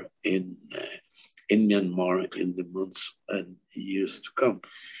occur in Myanmar in the months and years to come.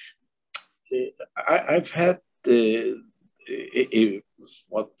 I've had a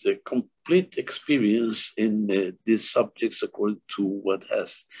complete experience in these subjects according to what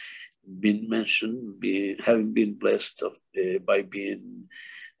has been mentioned, having been blessed by being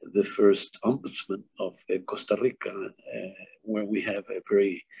the first ombudsman of Costa Rica, where we have a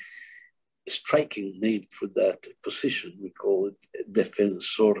very striking name for that position. We call it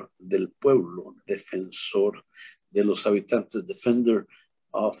Defensor del Pueblo, Defensor de los Habitantes, Defender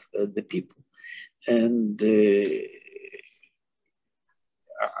of the people. And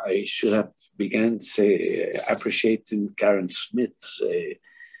I should have begun appreciating Karen Smith's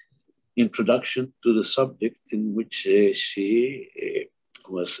introduction to the subject, in which she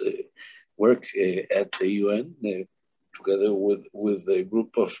was worked at the UN together with a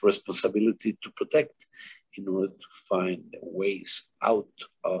group of responsibility to protect, in order to find ways out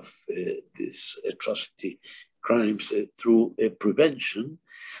of these atrocity crimes through prevention.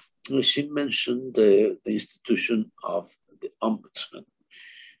 She mentioned the institution of the ombudsman.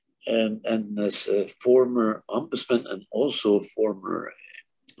 And as a former ombudsman and also former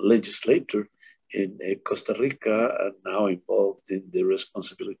legislator in Costa Rica, and now involved in the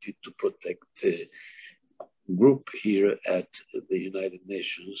responsibility to protect the group here at the United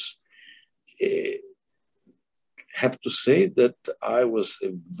Nations, have to say that I was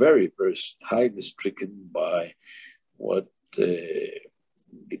very, very highly stricken by what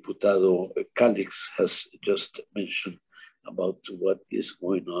Diputado Calix has just mentioned about what is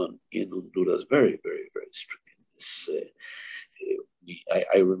going on in Honduras. Very, very, very stricken.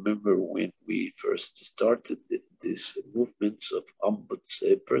 I remember when we first started this movement of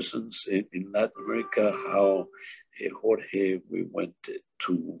ombudspersons in Latin America, how Jorge, we went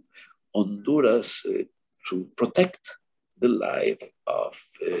to Honduras to protect the life of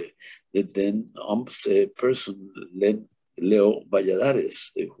the then ombudsperson Leo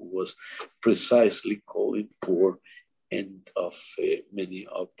Valladares, who was precisely calling for end of many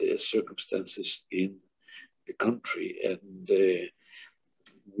of the circumstances in the country. And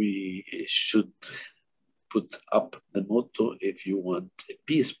we should put up the motto: if you want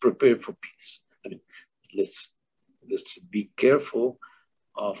peace, prepare for peace. I mean, let's be careful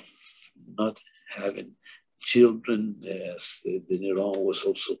of not having children, as the Neron was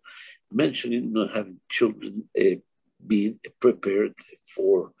also mentioning, not having children being prepared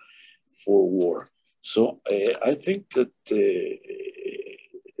for war. So I think that the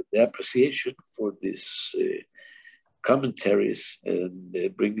appreciation for this commentaries and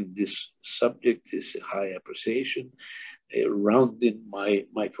bringing this subject is a high appreciation. Rounding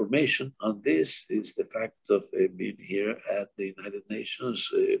my formation on this is the fact of being here at the United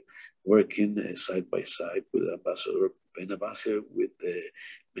Nations, working side by side with Ambassador Benabasir, with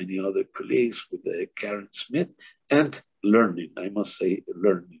many other colleagues, with Karen Smith, and learning, I must say,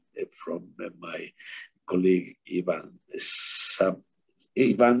 learning from my colleague Ivan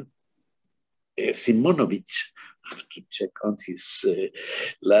Simonovic. I have to check on his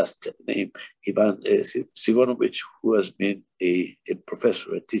last name, Ivan Simonovic, who has been a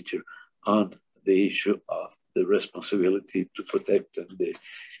professor, a teacher on the issue of the responsibility to protect and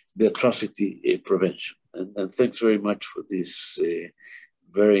the atrocity prevention. And thanks very much for this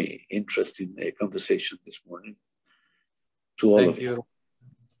very interesting conversation this morning. To all of you.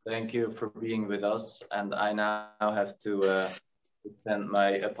 Thank you for being with us. And I now have to extend my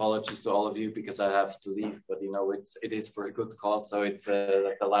apologies to all of you because I have to leave, but you know, it is for a good cause. So it's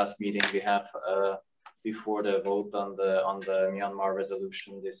like the last meeting we have before the vote on the Myanmar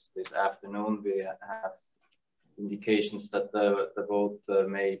resolution this afternoon. We have indications that the vote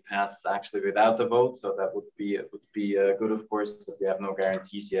may pass actually without the vote. So that would be good, of course, but we have no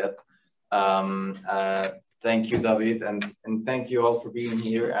guarantees yet. Thank you, David, and thank you all for being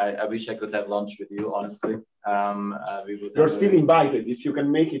here. I wish I could have lunch with you, honestly. You're still invited if you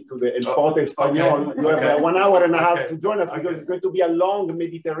can make it to the El Pote Español. Okay. You have 1 hour and a half to join us because it's going to be a long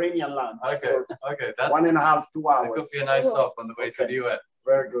Mediterranean lunch. Okay, that's 1.5 to 2 hours. That could be a nice stop on the way to the UN.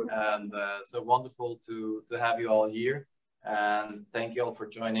 Very good. And so wonderful to have you all here, and thank you all for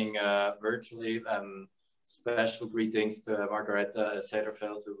joining virtually. Special greetings to Margareta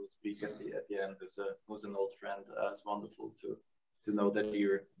Sederfeld, who will speak at the end, who's an old friend. It's wonderful to know that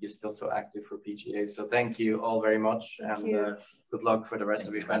you're still so active for PGA. So thank you all very much, and good luck for the rest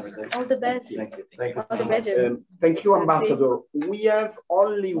of your conversation. All the best. Thank you. Thank you so much. Thank you, Ambassador. We have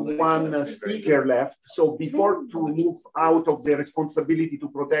only one speaker left. So before to move out of the responsibility to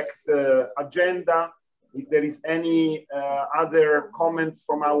protect the agenda, if there is any other comments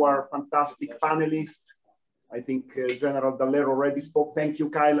from our fantastic panelists. I think General Dallaire already spoke. Thank you,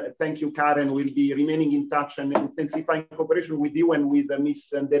 Kyle. Thank you, Karen. We'll be remaining in touch and intensifying cooperation with you and with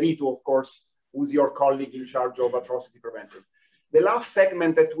Ms. Nderito, of course, who's your colleague in charge of atrocity prevention. The last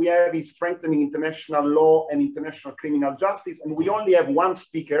segment that we have is strengthening international law and international criminal justice. And we only have one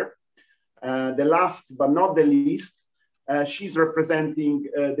speaker. The last but not the least, she's representing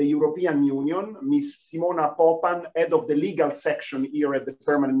the European Union, Ms. Simona Popan, head of the legal section here at the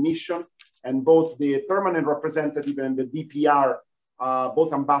Permanent Mission, and both the permanent representative and the DPR,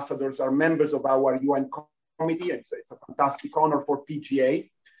 both ambassadors, are members of our UN committee. It's a fantastic honor for PGA.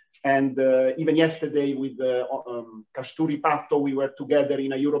 And even yesterday with Kasturi Patto, we were together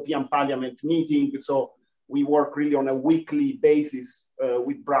in a European Parliament meeting. So we work really on a weekly basis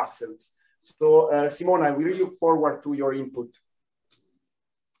with Brussels. So Simona, we really look forward to your input.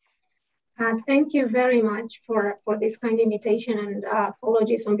 Thank you very much for this kind invitation, and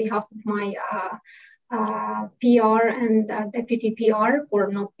apologies on behalf of my PR and deputy PR for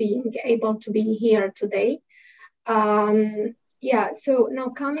not being able to be here today. Yeah, so now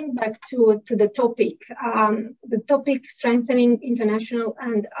coming back to the topic strengthening international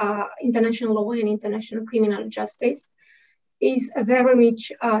law and international criminal justice is a very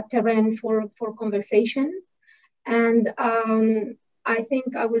rich terrain for conversations. And I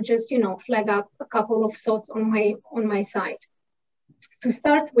think I will just, flag up a couple of thoughts on my side. To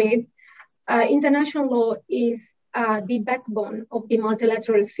start with, international law is the backbone of the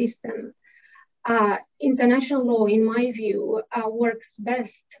multilateral system. International law, in my view, works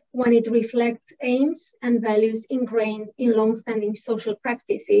best when it reflects aims and values ingrained in long-standing social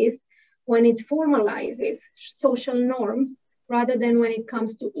practices, when it formalizes social norms, rather than when it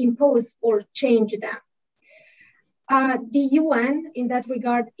comes to impose or change them. The UN, in that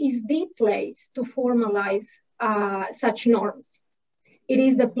regard, is the place to formalize such norms. It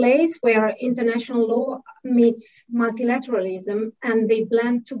is the place where international law meets multilateralism, and they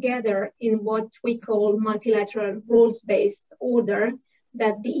blend together in what we call multilateral rules-based order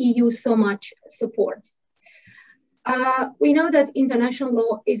that the EU so much supports. We know that international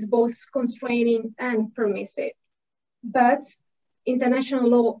law is both constraining and permissive, but international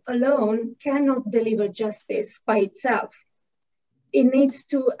law alone cannot deliver justice by itself. It needs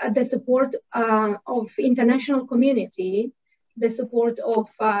the support of international community, the support of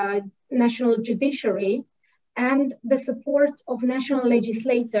national judiciary, and the support of national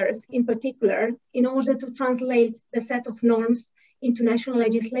legislators in particular, in order to translate the set of norms into national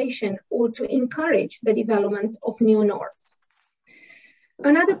legislation or to encourage the development of new norms.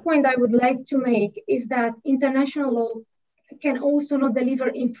 Another point I would like to make is that international law can also not deliver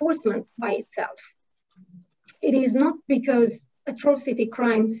enforcement by itself. It is not because atrocity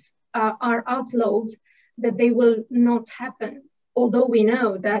crimes are outlawed that they will not happen, although we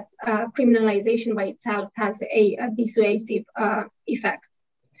know that criminalization by itself has a dissuasive effect.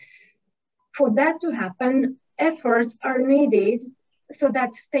 For that to happen, efforts are needed so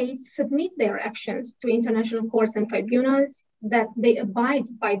that states submit their actions to international courts and tribunals, that they abide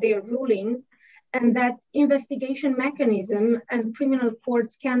by their rulings, and that investigation mechanism and criminal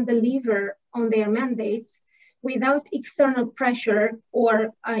courts can deliver on their mandates without external pressure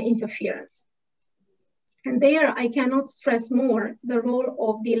or interference. And there I cannot stress more the role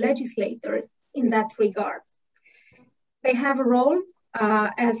of the legislators in that regard. They have a role,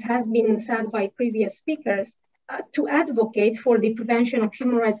 as has been said by previous speakers, to advocate for the prevention of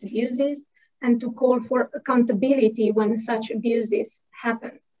human rights abuses and to call for accountability when such abuses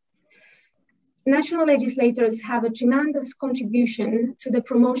happen. National legislators have a tremendous contribution to the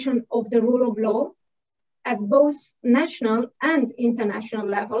promotion of the rule of law at both national and international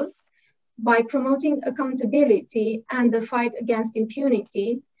level by promoting accountability and the fight against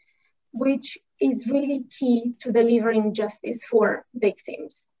impunity, which is really key to delivering justice for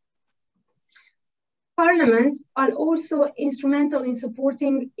victims. Parliaments are also instrumental in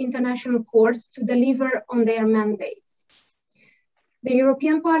supporting international courts to deliver on their mandates. The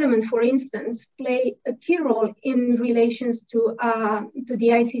European Parliament, for instance, play a key role in relations to the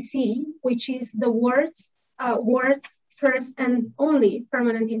ICC, which is the world's first and only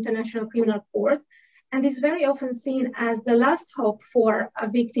permanent international criminal court, and is very often seen as the last hope for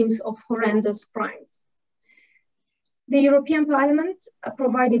victims of horrendous crimes. The European Parliament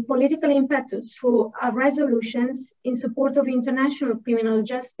provided political impetus through resolutions in support of international criminal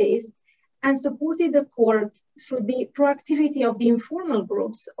justice and supported the court through the proactivity of the informal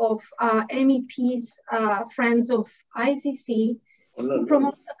groups of MEPs, friends of ICC, who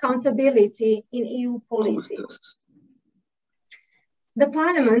promote accountability in EU policy. The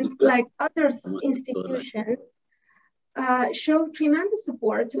Parliament, like other institutions, showed tremendous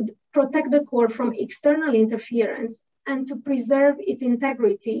support to protect the court from external interference and to preserve its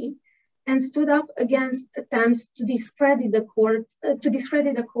integrity, and stood up against attempts to discredit the court,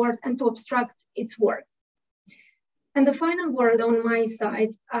 and to obstruct its work. And the final word on my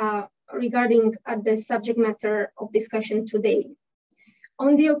side regarding the subject matter of discussion today.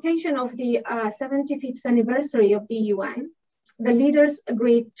 On the occasion of the 75th anniversary of the UN, the leaders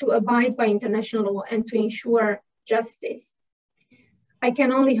agreed to abide by international law and to ensure justice. I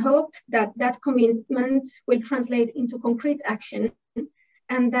can only hope that that commitment will translate into concrete action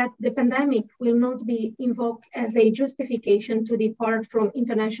and that the pandemic will not be invoked as a justification to depart from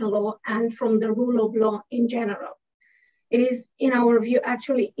international law and from the rule of law in general. It is, in our view,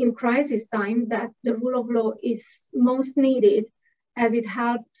 actually in crisis time that the rule of law is most needed, as it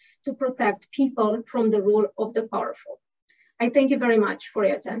helps to protect people from the rule of the powerful. I thank you very much for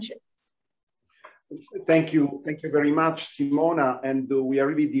your attention. Thank you very much, Simona, and we are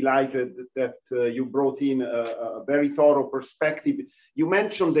really delighted that you brought in a very thorough perspective. You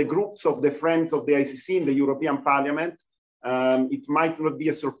mentioned the groups of the Friends of the ICC in the European Parliament. It might not be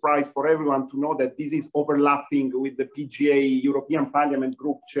a surprise for everyone to know that this is overlapping with the PGA European Parliament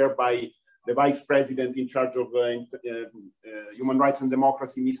group chaired by the Vice President in charge of Human Rights and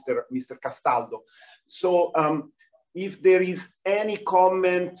Democracy, Mr. Castaldo. So if there is any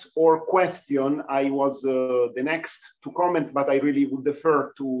comment or question, I was the next to comment, but I really would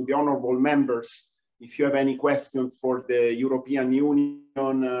defer to the honorable members if you have any questions for the European Union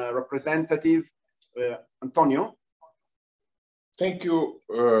representative. Antonio? Thank you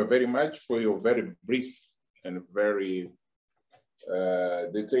very much for your very brief and very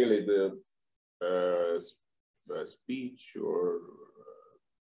detailed speech or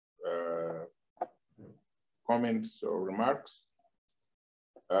comments or remarks.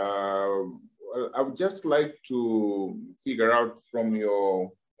 Well, I would just like to figure out from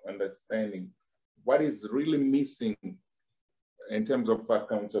your understanding what is really missing in terms of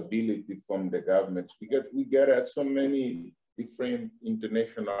accountability from the government, because we get so many different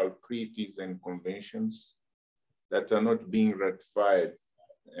international treaties and conventions that are not being ratified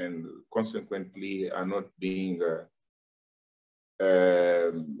and consequently are not being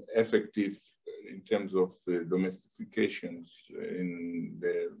effective in terms of domestications in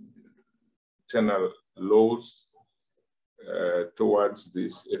the internal laws towards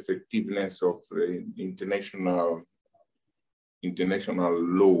this effectiveness of international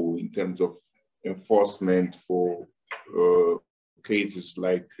law in terms of enforcement for cases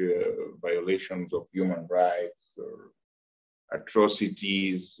like violations of human rights or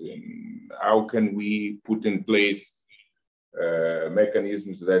atrocities. And how can we put in place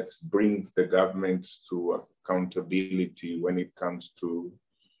mechanisms that brings the government to accountability when it comes to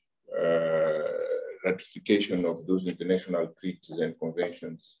ratification of those international treaties and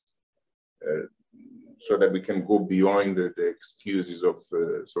conventions, so that we can go beyond the excuses of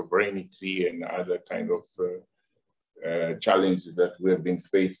sovereignty and other kind of challenges that we have been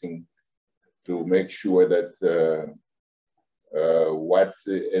facing to make sure that what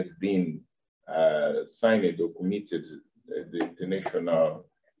has been signed or committed, the international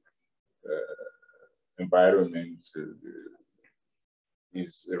environment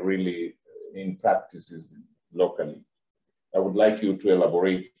is really in practices locally. I would like you to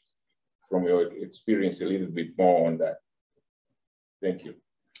elaborate from your experience a little bit more on that. Thank you.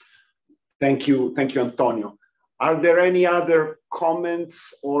 Thank you, Antonio. Are there any other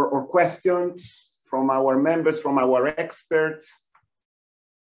comments or questions from our members, from our experts?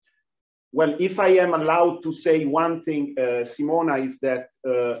 Well, if I am allowed to say one thing, Simona, is that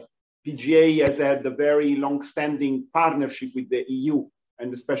PGA has had a very long-standing partnership with the EU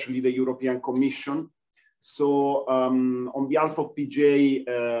and especially the European Commission. So on behalf of PGA,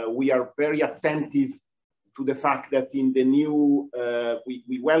 we are very attentive to the fact that in the new,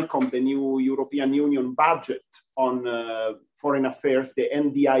 we welcome the new European Union budget on foreign affairs, the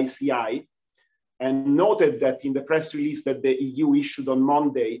NDICI, and noted that in the press release that the EU issued on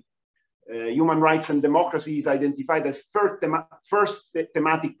Monday, human rights and democracy is identified as first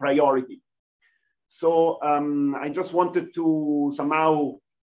thematic priority. So I just wanted to somehow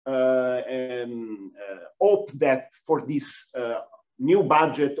hope that for this new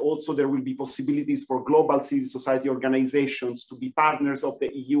budget, also there will be possibilities for global civil society organizations to be partners of the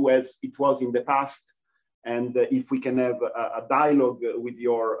EU as it was in the past. And if we can have a dialogue with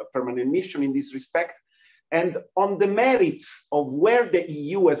your permanent mission in this respect. And on the merits of where the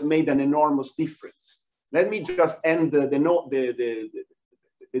EU has made an enormous difference, let me just end the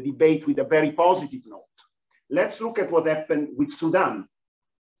debate with a very positive note. Let's look at what happened with Sudan.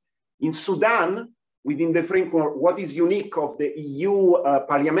 In Sudan, within the framework, what is unique of the EU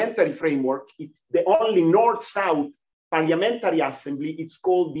parliamentary framework, it's the only North-South parliamentary assembly. It's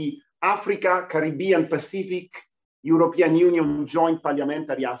called the Africa, Caribbean, Pacific European Union Joint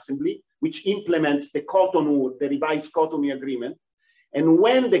Parliamentary Assembly, which implements the Cotonou, the revised Cotonou Agreement. And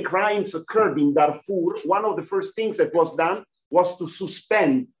when the crimes occurred in Darfur, one of the first things that was done was to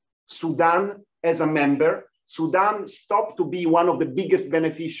suspend Sudan as a member. Sudan stopped to be one of the biggest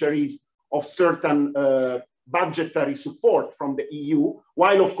beneficiaries of certain budgetary support from the EU,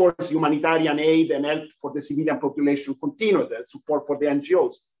 while of course humanitarian aid and help for the civilian population continued, the support for the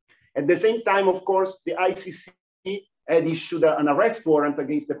NGOs. At the same time, of course, the ICC had issued an arrest warrant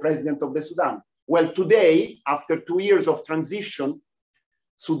against the president of the Sudan. Well, today, after 2 years of transition,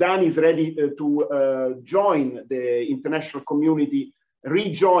 Sudan is ready to join the international community,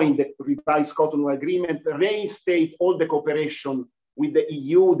 rejoin the revised Cotonou Agreement, reinstate all the cooperation with the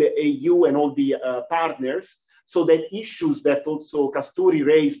EU, the AU, and all the partners, so that issues that also Kasturi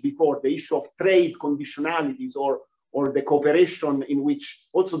raised before, the issue of trade conditionalities or the cooperation in which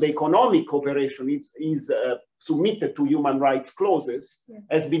also the economic cooperation is submitted to human rights clauses,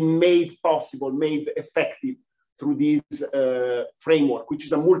 has been made possible, made effective through this framework, which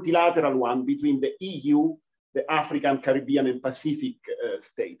is a multilateral one between the EU, the African, Caribbean, and Pacific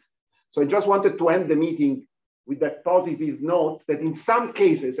states. So I just wanted to end the meeting with that positive note that in some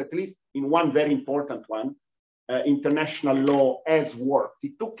cases, at least in one very important one, international law has worked.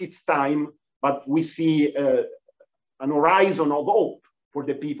 It took its time, but we see an horizon of hope for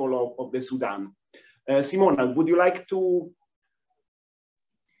the people of the Sudan. Simona, would you like to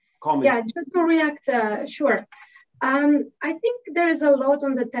comment? Yeah, just to react, sure. I think there is a lot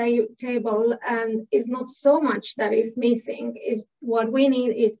on the table, and it's not so much that is missing. Is what we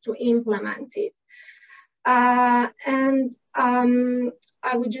need is to implement it.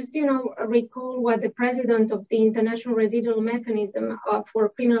 I would just, recall what the president of the International Residual Mechanism for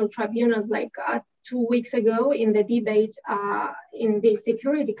Criminal Tribunals, 2 weeks ago in the debate in the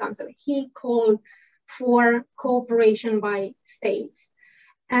Security Council, he called for cooperation by states.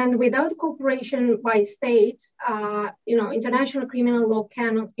 And without cooperation by states, international criminal law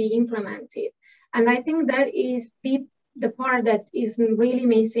cannot be implemented. And I think that is the part that is really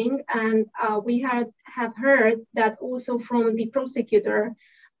missing. And we have heard that also from the prosecutor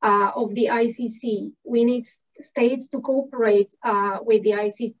of the ICC. We need states to cooperate with the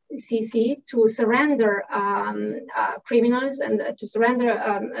ICC to surrender criminals and to surrender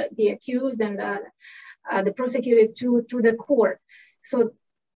the accused and the prosecuted to the court. So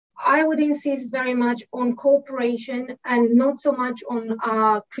I would insist very much on cooperation and not so much on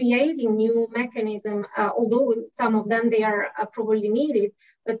creating new mechanisms, although some of them, they are probably needed,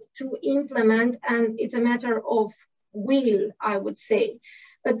 but to implement, and it's a matter of will, I would say.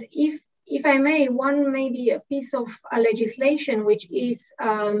 But if I may, maybe a piece of legislation which is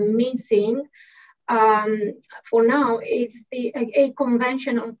missing for now is a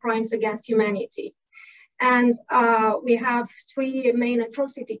Convention on Crimes Against Humanity. And we have 3 main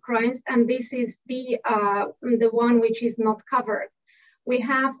atrocity crimes, and this is the one which is not covered. We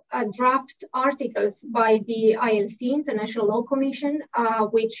have draft articles by the ILC, International Law Commission,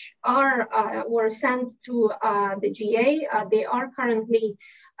 which were sent to the GA. They are currently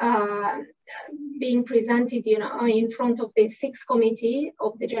being presented, in front of the 6th committee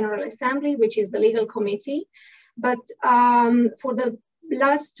of the General Assembly, which is the legal committee. But for the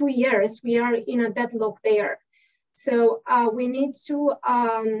last 2 years, we are in a deadlock there. So we need to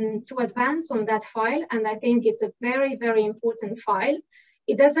advance on that file, and I think it's a very, very important file.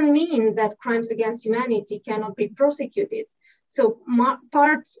 It doesn't mean that crimes against humanity cannot be prosecuted. So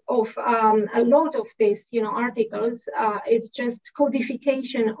part of a lot of these, articles, it's just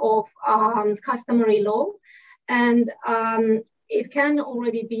codification of customary law, and it can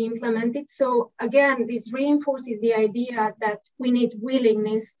already be implemented. So again, this reinforces the idea that we need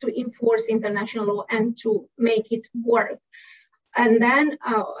willingness to enforce international law and to make it work. And then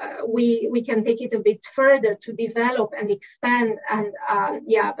we can take it a bit further to develop and expand, and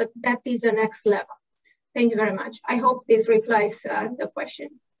but that is the next level. Thank you very much. I hope this replies the question.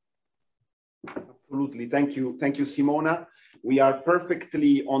 Absolutely, thank you, Simona. We are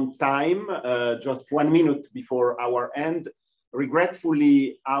perfectly on time, just 1 minute before our end.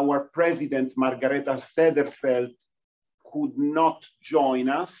 Regretfully, our president, Margareta Sederfeld, could not join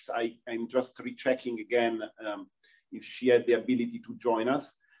us. I'm just rechecking again if she had the ability to join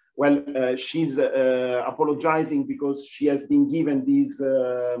us. Well, she's apologizing because she has been given this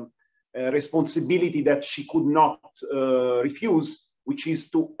responsibility that she could not refuse, which is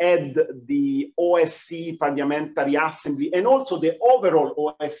to add the OSCE Parliamentary Assembly and also the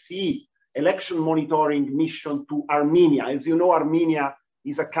overall OSCE election monitoring mission to Armenia. As you know, Armenia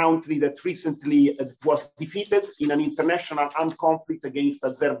is a country that recently was defeated in an international armed conflict against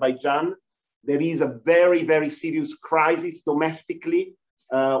Azerbaijan. There is a very, very serious crisis domestically,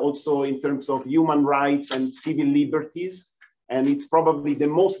 also in terms of human rights and civil liberties. And it's probably the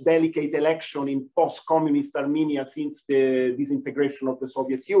most delicate election in post-communist Armenia since the disintegration of the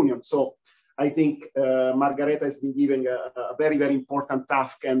Soviet Union. So I think Margareta has been given a very, very important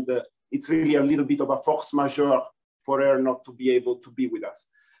task, and it's really a little bit of a force majeure for her not to be able to be with us.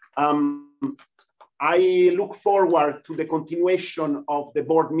 I look forward to the continuation of the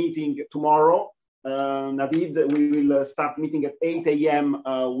board meeting tomorrow. Navid, we will start meeting at 8 a.m.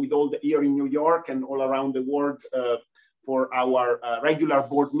 With all here in New York and all around the world for our regular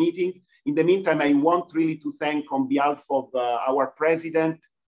board meeting. In the meantime, I want really to thank on behalf of our president,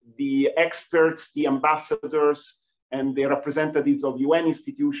 the experts, the ambassadors, and the representatives of UN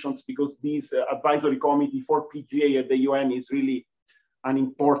institutions, because this advisory committee for PGA at the UN is really an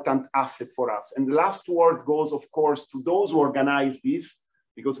important asset for us. And the last word goes, of course, to those who organized this,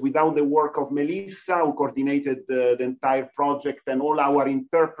 because without the work of Melissa, who coordinated the entire project, and all our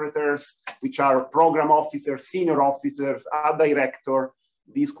interpreters, which are program officers, senior officers, art director,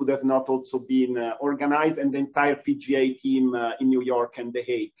 this could have not also been organized, and the entire PGA team in New York and The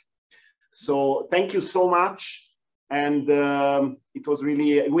Hague. So thank you so much. And it was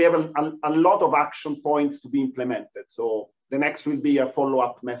really, we have a lot of action points to be implemented. So the next will be a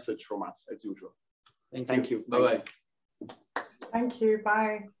follow-up message from us, as usual. Thank you. Bye-bye. Thank you.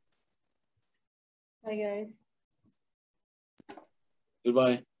 Bye. Bye, guys.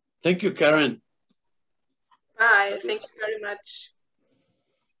 Goodbye. Thank you, Karen. Bye. Thank you very much.